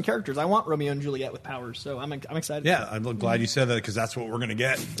really interesting characters. I want Romeo and Juliet with powers, so I'm excited. Yeah, I'm glad you said that, because that's what we're going to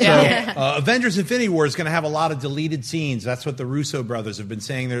get. So, Avengers Infinity War is going to have a lot of deleted scenes. That's what the Russo brothers have been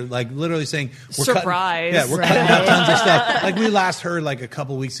saying. They're like literally saying, we're surprise. Cutting out tons of stuff. Like we last heard like a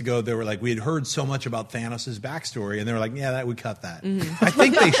couple weeks ago, they were like, we had heard so much about Thanos' backstory, and they were like, we cut that. I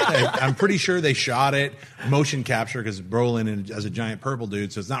think I'm pretty sure they shot it motion capture, because Brolin as a giant purple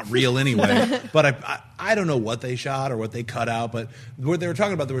dude, so it's not real anyway. But I don't know what they shot or what they cut out, but what they were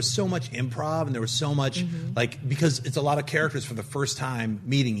talking about, there was so much improv, and there was so much because it's a lot of characters for the first time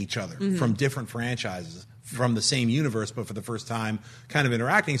meeting each other from different franchises, from the same universe, but for the first time kind of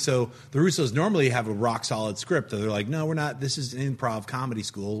interacting. So the Russos normally have a rock solid script that they're like, no, we're not, this is an improv comedy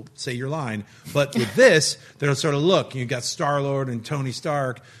school, say your line. But with this, they're sort of, look, you got Star-Lord and Tony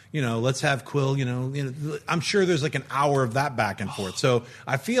Stark, let's have Quill, I'm sure there's like an hour of that back and forth. So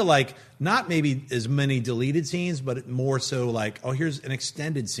I feel like not maybe as many deleted scenes, but more so like, here's an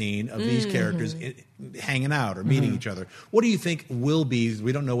extended scene of these characters hanging out or meeting each other. What do you think will be?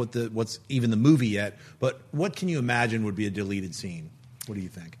 We don't know what's even the movie yet, but what can you imagine would be a deleted scene? What do you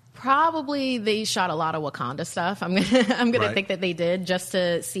think? Probably they shot a lot of Wakanda stuff. I'm gonna think that they did, just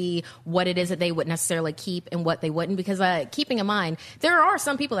to see what it is that they would necessarily keep and what they wouldn't. Because keeping in mind, there are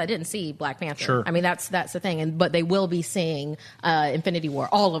some people that didn't see Black Panther. Sure. I mean, that's the thing. But they will be seeing Infinity War.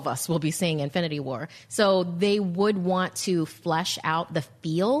 All of us will be seeing Infinity War. So they would want to flesh out the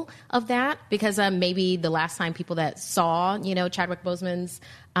feel of that, because maybe the last time people that saw Chadwick Boseman's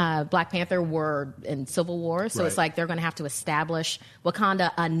Black Panther were in Civil War, so it's like they're going to have to establish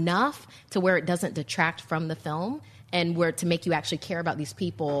Wakanda enough to where it doesn't detract from the film, and where to make you actually care about these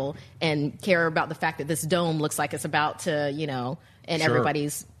people and care about the fact that this dome looks like it's about to, and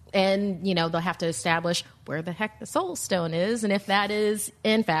everybody's. And, they'll have to establish where the heck the Soul Stone is, and if that is,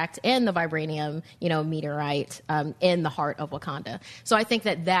 in fact, in the vibranium, meteorite in the heart of Wakanda. So I think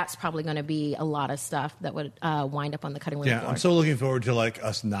that that's probably going to be a lot of stuff that would wind up on the cutting room floor. I'm so looking forward to, like,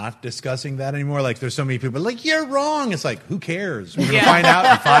 us not discussing that anymore. Like, there's so many people like, you're wrong. It's like, who cares? We're going to find out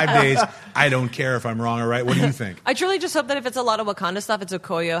in 5 days. I don't care if I'm wrong or right. What do you think? I truly just hope that if it's a lot of Wakanda stuff, it's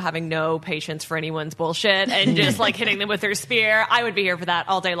Okoye having no patience for anyone's bullshit and just, like, hitting them with her spear. I would be here for that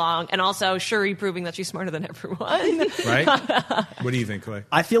all day long. And also Shuri proving that she's smarter than everyone. Right? What do you think, Clay?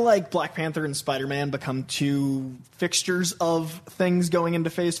 I feel like Black Panther and Spider-Man become two fixtures of things going into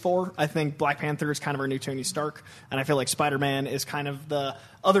Phase 4. I think Black Panther is kind of our new Tony Stark, and I feel like Spider-Man is kind of the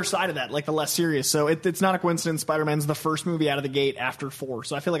other side of that, like the less serious. So it's not a coincidence Spider-Man's the first movie out of the gate after 4.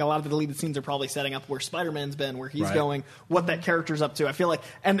 So I feel like a lot of the deleted scenes are probably setting up where Spider-Man's been, where he's going, what that character's up to. I feel like,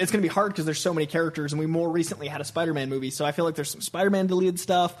 and it's going to be hard because there's so many characters, and we more recently had a Spider-Man movie. So I feel like there's some Spider-Man deleted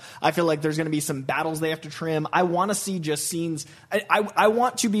stuff. I feel like there's going to be some battles they have to trim. I want to see just scenes. I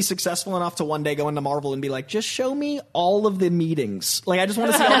want to be successful enough to one day go into Marvel and be like, just show me all of the meetings. Like, I just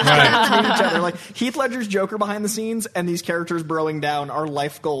want to see all these characters meet each other. Like, Heath Ledger's Joker behind the scenes and these characters broing down are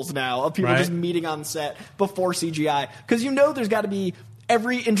life goals now of people just meeting on set before CGI. Because there's got to be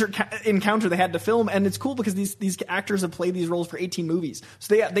every encounter they had to film, and it's cool because these actors have played these roles for 18 movies,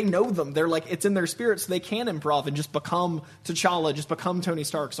 so they know them. They're like, it's in their spirit, so they can improv and just become T'Challa, just become Tony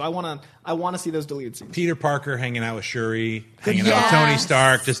Stark. So I want to see those deleted scenes. Peter Parker hanging out with Shuri, hanging out with Tony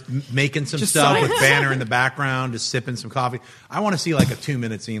Stark, just making some stuff with Banner in the background, just sipping some coffee. I want to see like a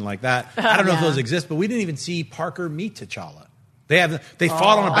 2-minute scene like that. I don't know if those exist, but we didn't even see Parker meet T'Challa. They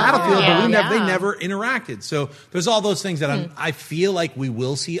fought on a battlefield, but they never interacted. So there's all those things that I feel like we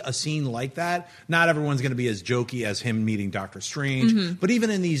will see a scene like that. Not everyone's going to be as jokey as him meeting Doctor Strange. But even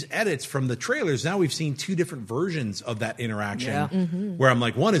in these edits from the trailers, now we've seen 2 different versions of that interaction. Where I'm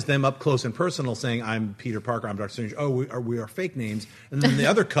like, one is them up close and personal saying, I'm Peter Parker, I'm Doctor Strange. Oh, we are fake names. And then the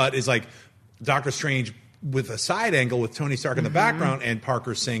other cut is like Doctor Strange with a side angle with Tony Stark in the background and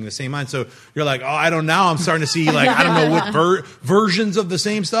Parker saying the same line. So you're like, I'm starting to see like, I don't know what versions of the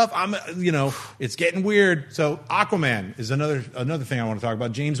same stuff. It's getting weird. So Aquaman is another thing I want to talk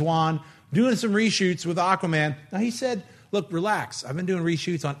about. James Wan doing some reshoots with Aquaman. Now he said, look, relax. I've been doing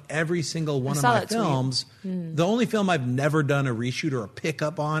reshoots on every single one of my films. The only film I've never done a reshoot or a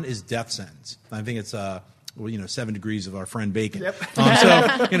pickup on is Death Sentence. I think it's well, 7 degrees of our friend Bacon. Yep.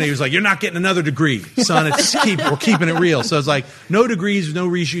 So, he was like, you're not getting another degree, son. We're keeping it real. So it's like, no degrees, no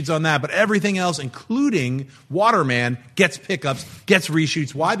reshoots on that. But everything else, including Waterman, gets pickups, gets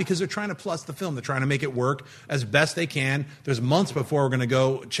reshoots. Why? Because they're trying to plus the film. They're trying to make it work as best they can. There's months before we're going to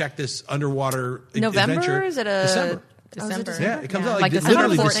go check this underwater November? adventure. Is it December. December. Yeah, it comes out like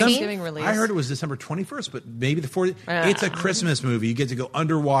literally December 14th. December. Release. I heard it was December 21st, but maybe the 40th. It's a Christmas movie. You get to go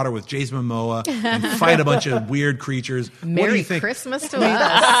underwater with Jason Momoa and fight a bunch of weird creatures. What do you Merry think? Christmas to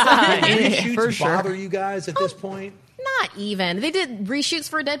us. Reshoots bother you guys at this point? Not even. They did reshoots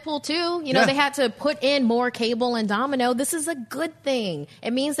for Deadpool 2. Yeah. They had to put in more Cable and Domino. This is a good thing.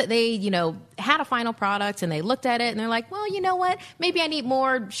 It means that they, had a final product and they looked at it and they're like, well, you know what? Maybe I need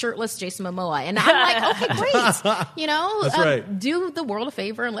more shirtless Jason Momoa. And I'm like, okay, great. That's right. Do the world a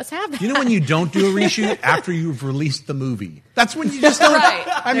favor and let's have that. When you don't do a reshoot after you've released the movie? That's when you just don't. Right.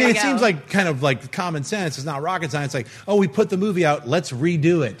 I mean, it seems like kind of like common sense. It's not rocket science. Like, oh, we put the movie out. Let's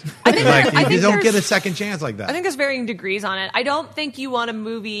redo it. You don't get a second chance like that. I think there's varying degrees on it. I don't think you want a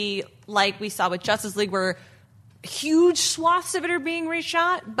movie like we saw with Justice League where huge swaths of it are being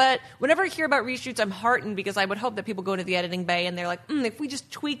reshot. But whenever I hear about reshoots, I'm heartened because I would hope that people go into the editing bay and they're like, if we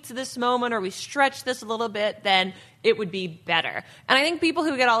just tweaked this moment or we stretch this a little bit, then it would be better. And I think people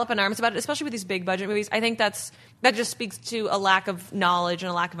who get all up in arms about it, especially with these big budget movies, I think that just speaks to a lack of knowledge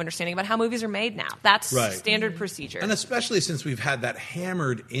and a lack of understanding about how movies are made now. That's standard procedure. And especially since we've had that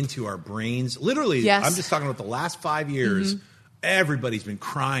hammered into our brains. Literally, yes. I'm just talking about the last 5 years. Everybody's been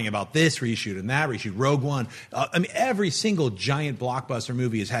crying about this reshoot and that reshoot. Rogue One. Every single giant blockbuster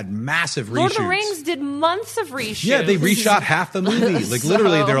movie has had massive reshoots. Lord of the Rings did months of reshoots. Yeah, they reshot half the movie.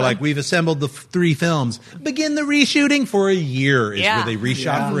 Literally, they're like, we've assembled the 3 films. Begin the reshooting for a year is where they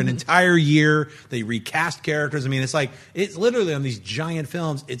reshot for an entire year. They recast characters. It's literally on these giant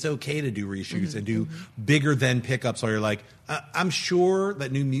films, it's okay to do reshoots and do bigger than pickups. So you're like, I'm sure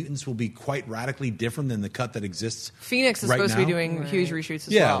that New Mutants will be quite radically different than the cut that exists. Phoenix is supposed to be doing huge reshoots as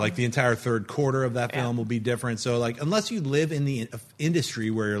well. Yeah, like the entire third quarter of that film will be different. So, unless you live in the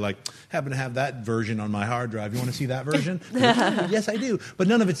industry where you're like, happen to have that version on my hard drive. You want to see that version? Yes, I do. But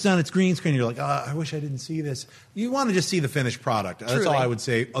none of it's done. It's green screen. You're like, I wish I didn't see this. You want to just see the finished product. Truly. That's all I would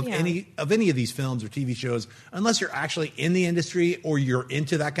say of any of these films or TV shows. Unless you're actually in the industry or you're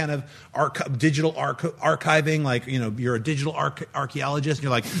into that kind of digital archiving, you're a digital archaeologist and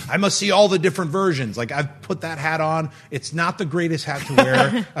you're like, I must see all the different versions. I've put that hat on. It's not the greatest hat to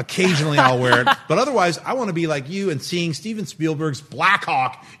wear. Occasionally I'll wear it. But otherwise, I want to be like you and seeing Steven Spielberg's Black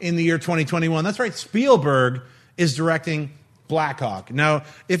Hawk in the year 2021. That's right. Spielberg is directing Black Hawk. Now,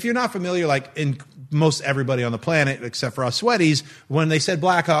 if you're not familiar, in most everybody on the planet, except for us sweaties, when they said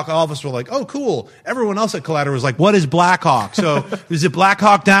Black Hawk, all of us were like, oh, cool. Everyone else at Collider was like, what is Black Hawk? So is it Black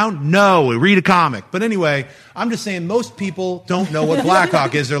Hawk Down? No, we read a comic. But anyway, I'm just saying most people don't know what Black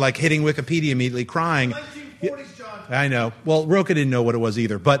Hawk is. They're like hitting Wikipedia immediately crying. 1940s, John. I know. Well, Roka didn't know what it was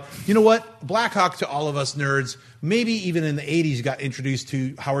either. But you know what? Black Hawk, to all of us nerds, maybe even in the 80s, got introduced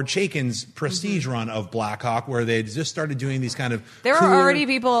to Howard Chaykin's prestige run of Black Hawk, where they just started doing these kind of There are already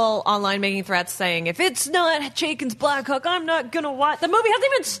people online making threats saying, if it's not Chaykin's Black Hawk, I'm not going to watch. The movie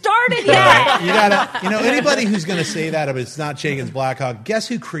hasn't even started yet. You gotta, anybody who's going to say that, if it's not Chaykin's Black Hawk, guess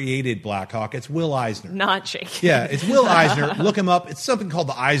who created Black Hawk? It's Will Eisner. Not Chaykin. Yeah, it's Will Eisner. Look him up. It's something called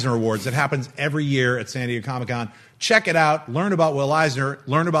the Eisner Awards that happens every year at San Diego Comic-Con. Check it out. Learn about Will Eisner.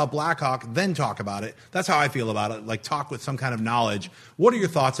 Learn about Black Hawk. Then talk about it. That's how I feel about it. Talk with some kind of knowledge. What are your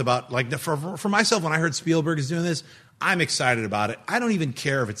thoughts about, for myself, when I heard Spielberg is doing this, I'm excited about it. I don't even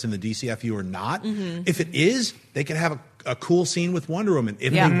care if it's in the DCFU or not. If it is, they could have a cool scene with Wonder Woman.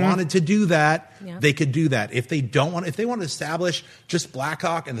 If they wanted to do that, they could do that. If they want to establish just Black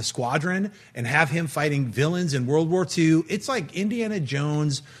Hawk and the Squadron and have him fighting villains in World War II, it's like Indiana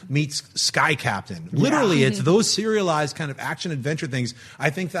Jones meets Sky Captain. Literally, it's those serialized kind of action adventure things. I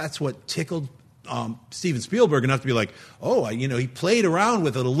think that's what tickled Steven Spielberg enough to be like, he played around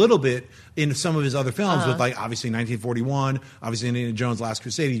with it a little bit in some of his other films with obviously 1941, obviously Indiana Jones Last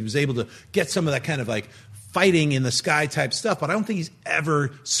Crusade. He was able to get some of that kind of fighting in the sky type stuff, but I don't think he's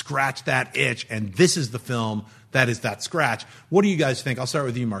ever scratched that itch, and this is the film that is that scratch. What do you guys think? I'll start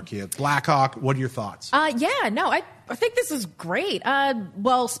with you, Markia. Black Hawk, what are your thoughts? I think this is great.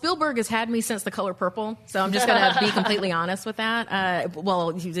 Spielberg has had me since The Color Purple, so I'm just going to be completely honest with that.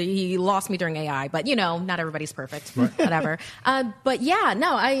 He lost me during AI, but, not everybody's perfect. Right. Whatever. I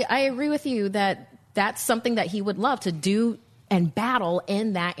agree with you that that's something that he would love to do and battle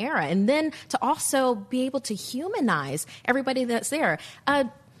in that era. And then to also be able to humanize everybody that's there.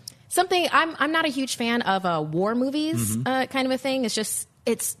 Something I'm not a huge fan of war movies kind of a thing. It's just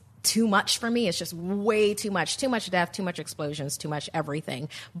too much for me. It's just way too much death, too much explosions, too much everything.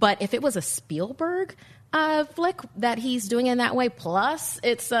 But if it was a Spielberg flick that he's doing in that way, plus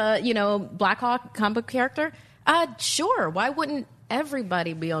it's Black Hawk comic book character, sure, why wouldn't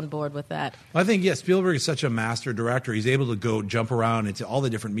everybody be on board with that? I think, Spielberg is such a master director. He's able to jump around into all the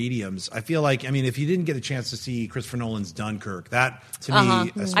different mediums. I feel like, if you didn't get a chance to see Christopher Nolan's Dunkirk, that, to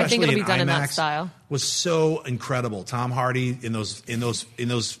me, especially I think it'll be done IMAX, in that style, was so incredible. Tom Hardy in those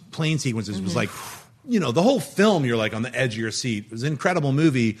plane sequences was like, the whole film, you're like on the edge of your seat. It was an incredible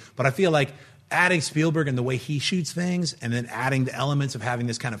movie, but I feel like adding Spielberg and the way he shoots things, and then adding the elements of having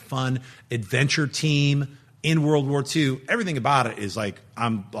this kind of fun adventure team in World War II, everything about it is like,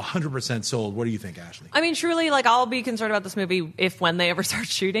 I'm 100% sold. What do you think, Ashley? Truly, I'll be concerned about this movie when they ever start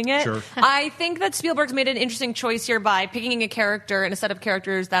shooting it. Sure. I think that Spielberg's made an interesting choice here by picking a character and a set of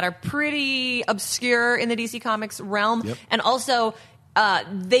characters that are pretty obscure in the DC Comics realm, and also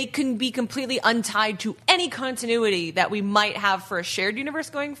they can be completely untied to any continuity that we might have for a shared universe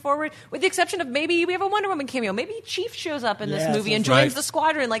going forward, with the exception of maybe we have a Wonder Woman cameo. Maybe Chief shows up in this movie and joins the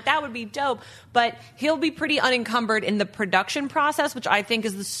squadron. That would be dope. But he'll be pretty unencumbered in the production process, which I think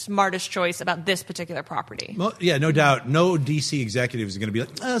is the smartest choice about this particular property. Well, no doubt. No DC executive is going to be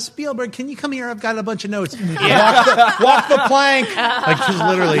like, Spielberg, can you come here? I've got a bunch of notes. Walk the plank. Just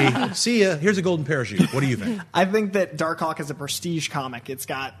literally, see ya. Here's a golden parachute. What do you think? I think that Darkhawk is a prestige comic. It's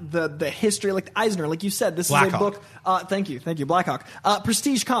got the history, like Eisner, like you said. This Black is a book. Thank you, Blackhawk.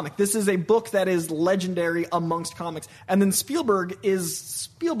 Prestige comic. This is a book that is legendary amongst comics. And then Spielberg is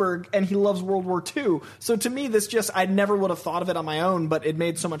Spielberg, and he loves World War II. So to me, I never would have thought of it on my own, but it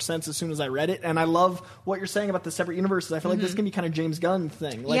made so much sense as soon as I read it. And I love what you're saying about the separate universes. I feel like this can be kind of James Gunn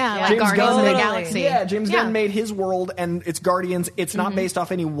thing. Like James Guardians of the Galaxy. Yeah, James Gunn made his world, and it's Guardians. It's not based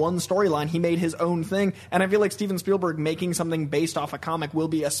off any one storyline. He made his own thing. And I feel like Steven Spielberg making something based off a comic will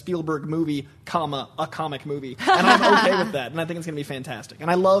be a Spielberg movie, a comic movie. And I'm okay with that. And I think it's going to be fantastic. And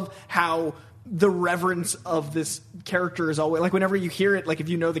I love how the reverence of this character is always, like, whenever you hear it, like, if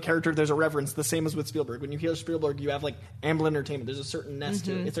you know the character, there's a reverence. The same as with Spielberg. When you hear Spielberg, you have, like, Amblin Entertainment. There's a certain nest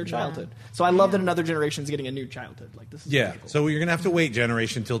to it. It's their childhood. So I love that another generation's getting a new childhood. Like, this is magical. So you're going to have to wait,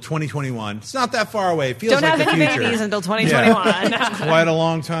 generation, until 2021. It's not that far away. It feels Don't like have the any future. babies until 2021. It's quite a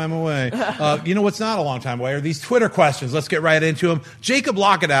long time away. You know what's not a long time away are these Twitter questions. Let's get right into them. Jacob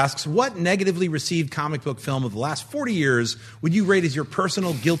Lockett asks, what negatively received comic book film of the last 40 years would you rate as your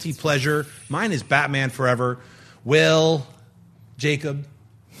personal guilty pleasure? Mine is Batman Forever. Well, Jacob,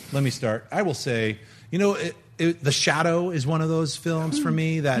 let me start. I will say, The Shadow is one of those films for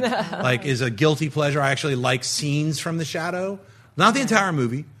me that is a guilty pleasure. I actually like scenes from The Shadow, not the entire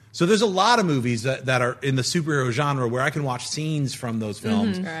movie. So there's a lot of movies that are in the superhero genre where I can watch scenes from those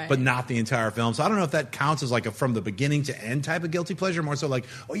films, but not the entire film. So I don't know if that counts as like a from the beginning to end type of guilty pleasure. More so like,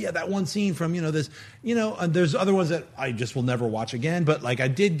 oh yeah, that one scene from this, and there's other ones that I just will never watch again. But like I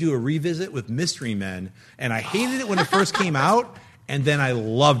did do a revisit with Mystery Men, and I hated it when it first came out. And then I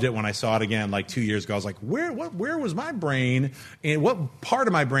loved it when I saw it again like 2 years ago. I was like, where was my brain? And what part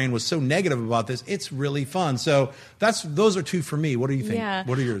of my brain was so negative about this? It's really fun. So those are two for me. What do you think? Yeah.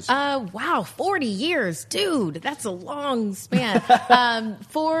 What are yours? Wow, 40 years. Dude, that's a long span.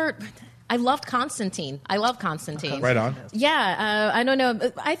 I loved Constantine. Right on. Yeah, I don't know.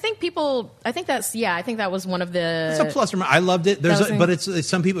 I think that was one of the... It's a plus or minus. I loved it. But it's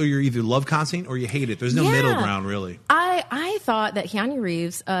some people, you either love Constantine or you hate it. There's no middle ground, really. I thought that Keanu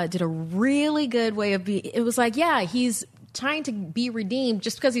Reeves did a really good way of it was like, he's trying to be redeemed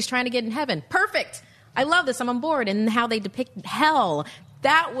just because he's trying to get in heaven. Perfect. I love this. I'm on board. And how they depict hell.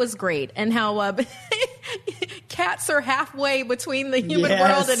 That was great. And how cats are halfway between the human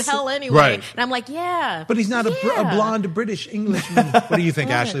world and hell anyway. Right. And I'm like, But he's not a blonde British Englishman. What do you think,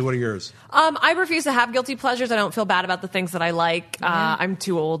 Ashley? What are yours? I refuse to have guilty pleasures. I don't feel bad about the things that I like. I'm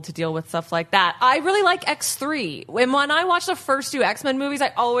too old to deal with stuff like that. I really like X3. When I watch the first two X-Men movies, I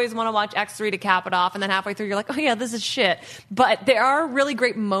always want to watch X3 to cap it off. And then halfway through, you're like, oh yeah, this is shit. But there are really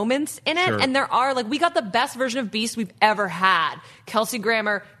great moments in it. Sure. And there are, we got the best version of Beast we've ever had. Kelsey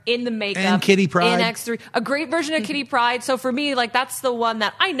Grammer in the makeup. And Kitty Pryde. In X3. A great version of Kitty Pryde. So for me, that's the one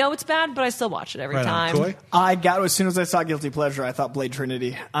that I know it's bad, but I still watch it every time. Toy? As soon as I saw Guilty Pleasure, I thought Blade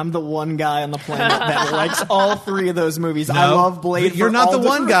Trinity. I'm the one guy on the planet that likes all three of those movies. No, I love Blade. You're not the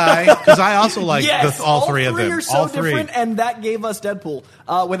one guy, because I also like all three of them. All three are so different, and that gave us Deadpool.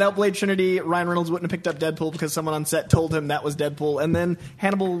 Without Blade Trinity, Ryan Reynolds wouldn't have picked up Deadpool because someone on set told him that was Deadpool, and then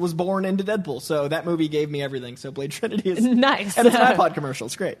Hannibal was born into Deadpool. So that movie gave me everything. So Blade Trinity is nice, and it's an iPod commercial.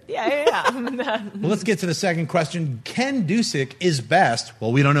 It's great. great. Yeah. Well, let's get to the second question. Ken Dusick is best.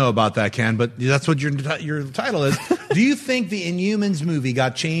 Well, we don't know about that, Ken, but that's what your title is. Do you think the Inhumans movie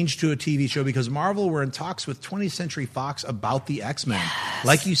got changed to a TV show because Marvel were in talks with 20th Century Fox about the X-Men? Yes.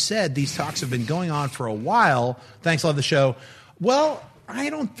 Like you said, these talks have been going on for a while. Thanks, love the show. Well, I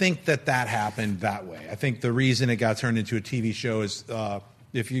don't think that happened that way. I think the reason it got turned into a TV show is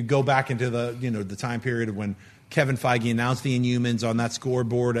if you go back into the time period of when Kevin Feige announced the Inhumans on that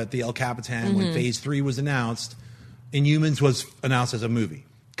scoreboard at the El Capitan when Phase 3 was announced. Inhumans was announced as a movie.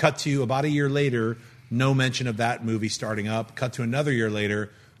 Cut to about a year later, no mention of that movie starting up. Cut to another year later,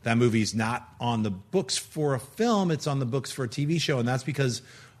 that movie's not on the books for a film, it's on the books for a TV show, and that's because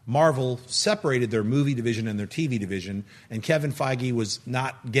Marvel separated their movie division and their TV division, and Kevin Feige was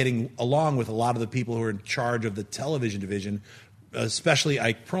not getting along with a lot of the people who are in charge of the television division, especially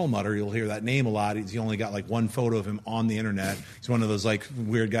Ike Perlmutter. You'll hear that name a lot. He only got like one photo of him on the internet. He's one of those like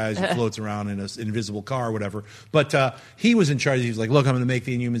weird guys who floats around in an invisible car or whatever. But he was in charge. He was like, look, I'm going to make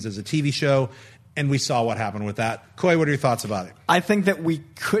the Inhumans as a TV show. And we saw what happened with that. Coy, what are your thoughts about it? I think that we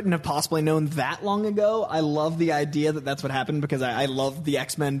couldn't have possibly known that long ago. I love the idea that that's what happened because I love the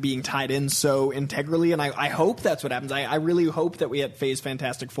X-Men being tied in so integrally, and I hope that's what happens. I really hope that we had Phase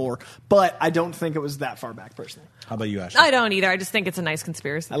Fantastic Four, but I don't think it was that far back, personally. How about you, Ashley? I don't either. I just think it's a nice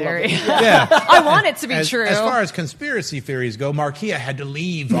conspiracy theory. Yeah. I want it to be true. As far as conspiracy theories go, Markia had to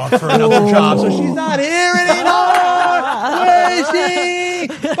leave for another job, so she's not here anymore. Where is she?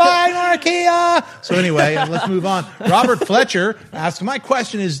 Bye, Markia. So anyway, let's move on. Robert Fletcher asks, my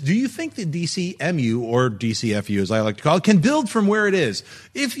question is, do you think the DCMU, or DCFU as I like to call it, can build from where it is?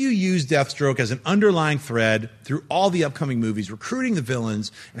 If you use Deathstroke as an underlying thread through all the upcoming movies, recruiting the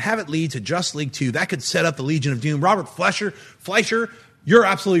villains, and have it lead to Just League 2, that could set up the Legion of Doom. Robert Fletcher, you're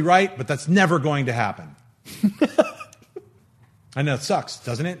absolutely right, but that's never going to happen. I know, it sucks,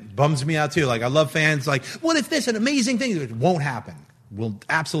 doesn't it? Bums me out too. Like, I love fans like, what if this an amazing thing? It won't happen. Will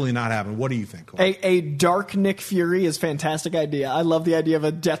absolutely not happen. What do you think, Cole? A dark Nick Fury is a fantastic idea. I love the idea of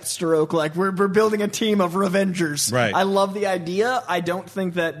a Deathstroke. Like, we're building a team of Avengers. Right. I love the idea. I don't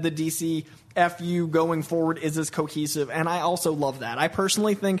think that the DCFU going forward is as cohesive, and I also love that. I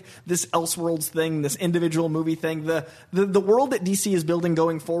personally think this Elseworlds thing, this individual movie thing, the world that DC is building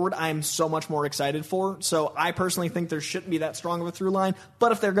going forward, I'm so much more excited for. So I personally think there shouldn't be that strong of a through line,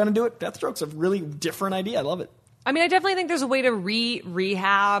 but if they're going to do it, Deathstroke's a really different idea. I love it. I mean, I definitely think there's a way to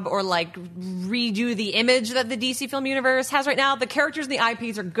rehab or like redo the image that the DC film universe has right now. The characters and the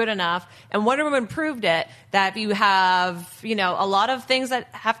IPs are good enough, and Wonder Woman proved it, that if you have, a lot of things that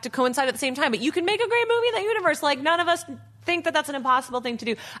have to coincide at the same time, but you can make a great movie in that universe. Like, none of us think that that's an impossible thing to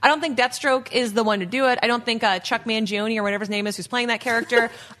do. I don't think Deathstroke is the one to do it. I don't think Chuck Mangione or whatever his name is who's playing that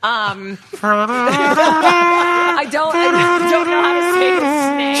character. I don't know how to say his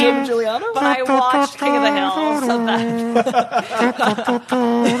name. Jim Giuliano? But I watched King of the Hill. So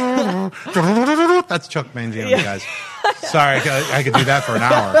That's Chuck Mangione, guys. Sorry, I could do that for an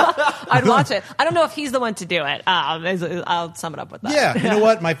hour. I'd watch it. I don't know if he's the one to do it. I'll sum it up with that. Yeah, you know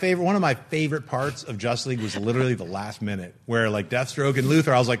what? One of my favorite parts of Just League was literally the last minute, where like Deathstroke and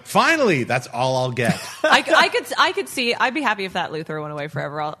Luthor, I was like, finally, that's all I'll get. I could see. I'd be happy if that Luthor went away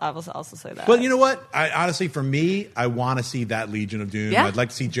forever. I will also say that. But you know what? Honestly, for me, I want to see that Legion of Doom. Yeah. I'd like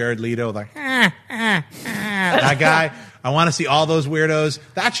to see Jared Leto, like that guy. I want to see all those weirdos.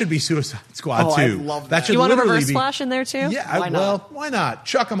 That should be Suicide Squad too. I love that. Should you want a literally Reverse Flash in there too? Yeah, why not?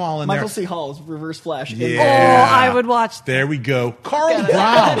 Chuck them all in Michael there. C. Hall's Reverse Flash. Yeah. Oh, I would watch that. There we go. Carl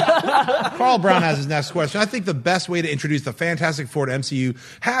Brown. Carl Brown has his next question. I think the best way to introduce the Fantastic Four to MCU,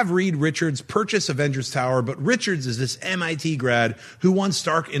 have Reed Richards purchase Avengers Tower, but Richards is this MIT grad who won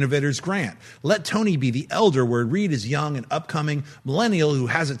Stark Innovators grant. Let Tony be the elder, where Reed is young and upcoming millennial who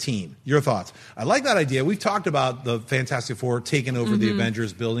has a team. Your thoughts? I like that idea. We've talked about the Fantastic Four taking over the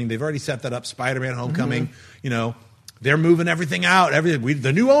Avengers building. They've already set that up. Spider-Man Homecoming, they're moving everything out.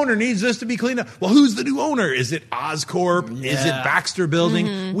 The new owner needs this to be cleaned up. Well, who's the new owner? Is it Oscorp? Yeah. Is it Baxter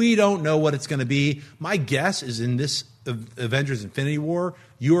Building? We don't know what it's going to be. My guess is in this Avengers Infinity War,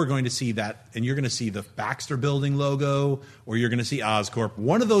 you are going to see that, and you're going to see the Baxter Building logo, or you're going to see Oscorp.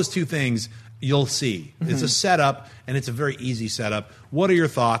 One of those two things you'll see. It's a setup, and it's a very easy setup. What are your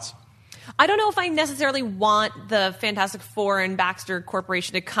thoughts? I don't know if I necessarily want the Fantastic Four and Baxter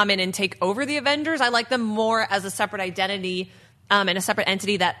Corporation to come in and take over the Avengers. I like them more as a separate identity and a separate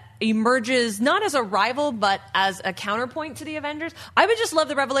entity that emerges not as a rival but as a counterpoint to the Avengers. I would just love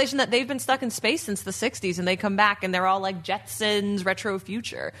the revelation that they've been stuck in space since the 60s and they come back and they're all like Jetsons, retro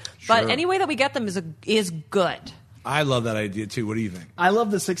future. Sure. But any way that we get them is good. I love that idea too. What do you think? I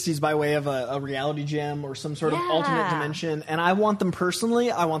love the 60s by way of a reality gem or some sort of alternate dimension, and I want them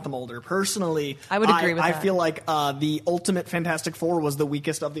older. Personally, I would agree with that. I feel like the Ultimate Fantastic Four was the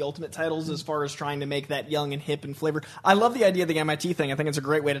weakest of the Ultimate titles as far as trying to make that young and hip and flavored. I love the idea of the MIT thing. I think it's a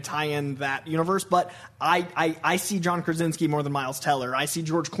great way to tie in that universe, but I see John Krasinski more than Miles Teller. I see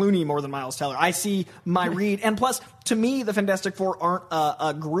George Clooney more than Miles Teller. I see my Reed, and plus, to me, the Fantastic Four aren't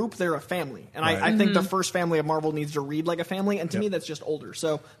a group, they're a family. And I think the first family of Marvel needs to read like a family, and to me, that's just older.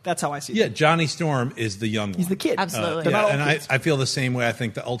 So that's how I see it. Yeah, Johnny Storm is the young one. He's the kid. Absolutely. And I feel the same way. I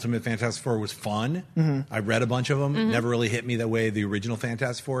think the Ultimate Fantastic Four was fun. I read a bunch of them. Never really hit me the way the original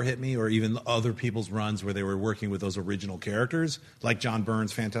Fantastic Four hit me, or even other people's runs where they were working with those original characters. Like John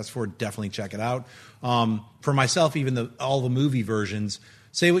Byrne's Fantastic Four, definitely check it out. For myself, even all the movie versions,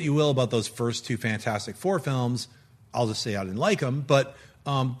 say what you will about those first two Fantastic Four films, I'll just say I didn't like them, but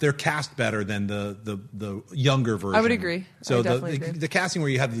they're cast better than the younger version. I would agree. So agree. the casting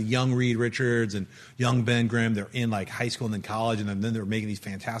where you have the young Reed Richards and young Ben Grimm, they're in like high school and then college, and then they're making these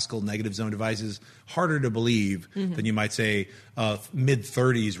fantastical negative zone devices. Harder to believe than you might say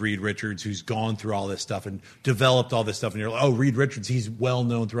mid-30s Reed Richards, who's gone through all this stuff and developed all this stuff. And you're like, oh, Reed Richards, he's well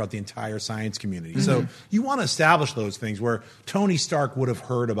known throughout the entire science community. So you want to establish those things where Tony Stark would have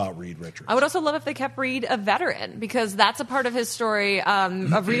heard about Reed Richards. I would also love if they kept Reed a veteran, because that's a part of his story,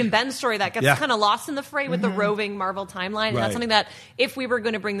 of Reed and Ben's story, that gets kind of lost in the fray with the roving Marvel timeline. And that's something that if we were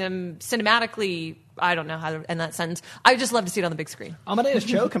going to bring them cinematically, I don't know how to end that sentence. I would just love to see it on the big screen. Amadeus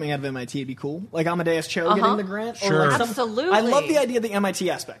Cho coming out of MIT would be cool. Like Amadeus Cho getting the grant. Sure. Or like Absolutely. I love the idea of the MIT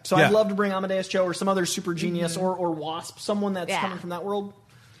aspect. So I'd love to bring Amadeus Cho or some other super genius or Wasp, someone that's coming from that world.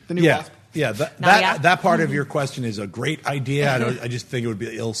 The new Wasp. Yeah, that part of your question is a great idea. I just think it would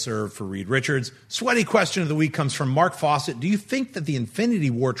be ill-served for Reed Richards. Sweaty question of the week comes from Mark Fawcett. Do you think that the Infinity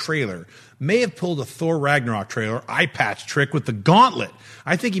War trailer may have pulled a Thor Ragnarok trailer eye patch trick with the gauntlet?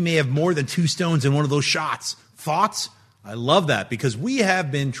 I think he may have more than 2 stones in one of those shots. Thoughts? I love that, because we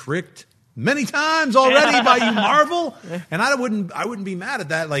have been tricked many times already by you, Marvel. And I wouldn't be mad at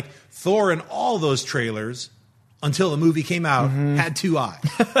that. Like Thor in all those trailers, until the movie came out, had 2 eyes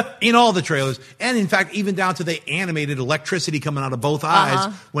in all the trailers. And in fact, even down to they animated electricity coming out of both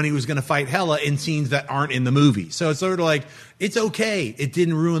eyes when he was going to fight Hela in scenes that aren't in the movie. So it's sort of like, it's okay. It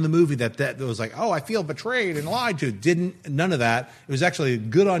didn't ruin the movie that was like, oh, I feel betrayed and lied to. None of that. It was actually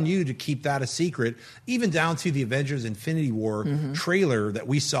good on you to keep that a secret, even down to the Avengers Infinity War trailer that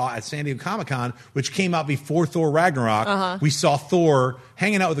we saw at San Diego Comic-Con, which came out before Thor Ragnarok. We saw Thor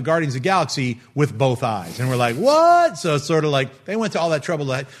hanging out with the Guardians of the Galaxy with both eyes. And we're like, what? So it's sort of like they went to all that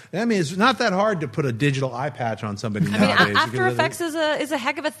trouble. I mean, it's not that hard to put a digital eye patch on somebody nowadays. After Effects is a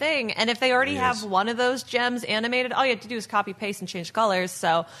heck of a thing. And if they already have one of those gems animated, all you have to do is copy, paste, and change colors.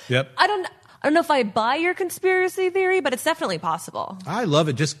 So I don't know if I buy your conspiracy theory, but it's definitely possible. I love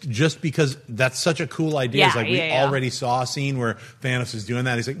it just because that's such a cool idea. It's like we already saw a scene where Thanos is doing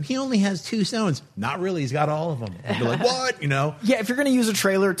that. He's like, he only has 2 stones. Not really. He's got all of them. And you're like, what? You know? Yeah, if you're going to use a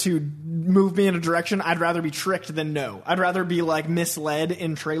trailer to move me in a direction, I'd rather be tricked than no. I'd rather be like misled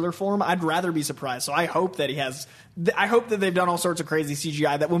in trailer form. I'd rather be surprised. So I hope that I hope that they've done all sorts of crazy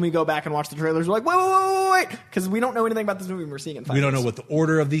CGI that when we go back and watch the trailers, we're like, wait, because we don't know anything about this movie we're seeing in 5 We don't know what the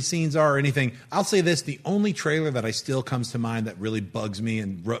order of these scenes are or anything. I'll say this, the only trailer that I still comes to mind that really bugs me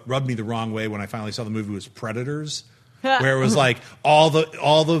and rubbed me the wrong way when I finally saw the movie was Predators. Where it was like all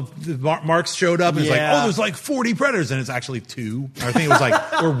the marks showed up and it's like, oh, there's like 40 predators, and it's actually 2. I think it was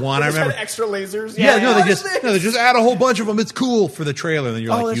like, or 1. I remember extra lasers. They just add a whole bunch of them. It's cool for the trailer. And then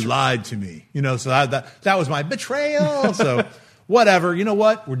you're like, you lied to me, So that was my betrayal. So whatever. You know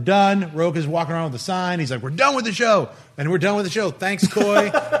what? We're done. Roka's walking around with a sign. He's like, we're done with the show, and we're done with the show. Thanks, Coy,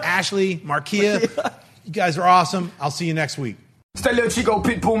 Ashley, Markia. You guys are awesome. I'll see you next week. It's that little Chico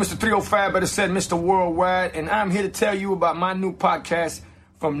Pitbull, Mr. 305, but it said Mr. Worldwide, and I'm here to tell you about my new podcast,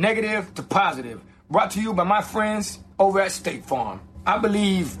 From Negative to Positive, brought to you by my friends over at State Farm. I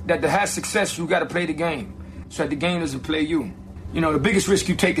believe that to have success, you got to play the game, so that the game doesn't play you. The biggest risk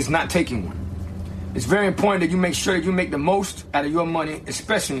you take is not taking one. It's very important that you make sure that you make the most out of your money,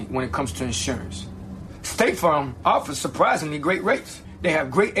 especially when it comes to insurance. State Farm offers surprisingly great rates. They have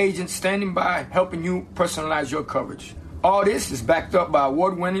great agents standing by helping you personalize your coverage. All this is backed up by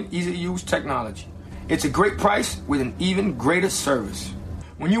award-winning, easy-to-use technology. It's a great price with an even greater service.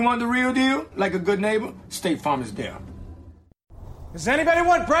 When you want the real deal, like a good neighbor, State Farm is there. Does anybody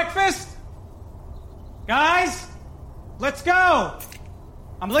want breakfast? Guys, let's go.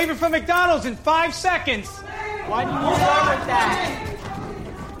 I'm leaving for McDonald's in 5 seconds. Why do you start with that?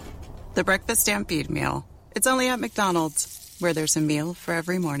 The Breakfast Stampede Meal. It's only at McDonald's, where there's a meal for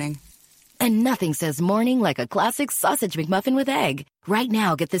every morning. And nothing says morning like a classic sausage McMuffin with egg. Right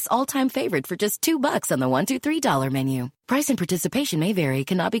now, get this all-time favorite for just $2 on the $1, $2, $3 menu. Price and participation may vary.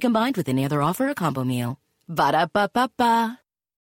 Cannot be combined with any other offer or combo meal. Ba-da-ba-ba-ba.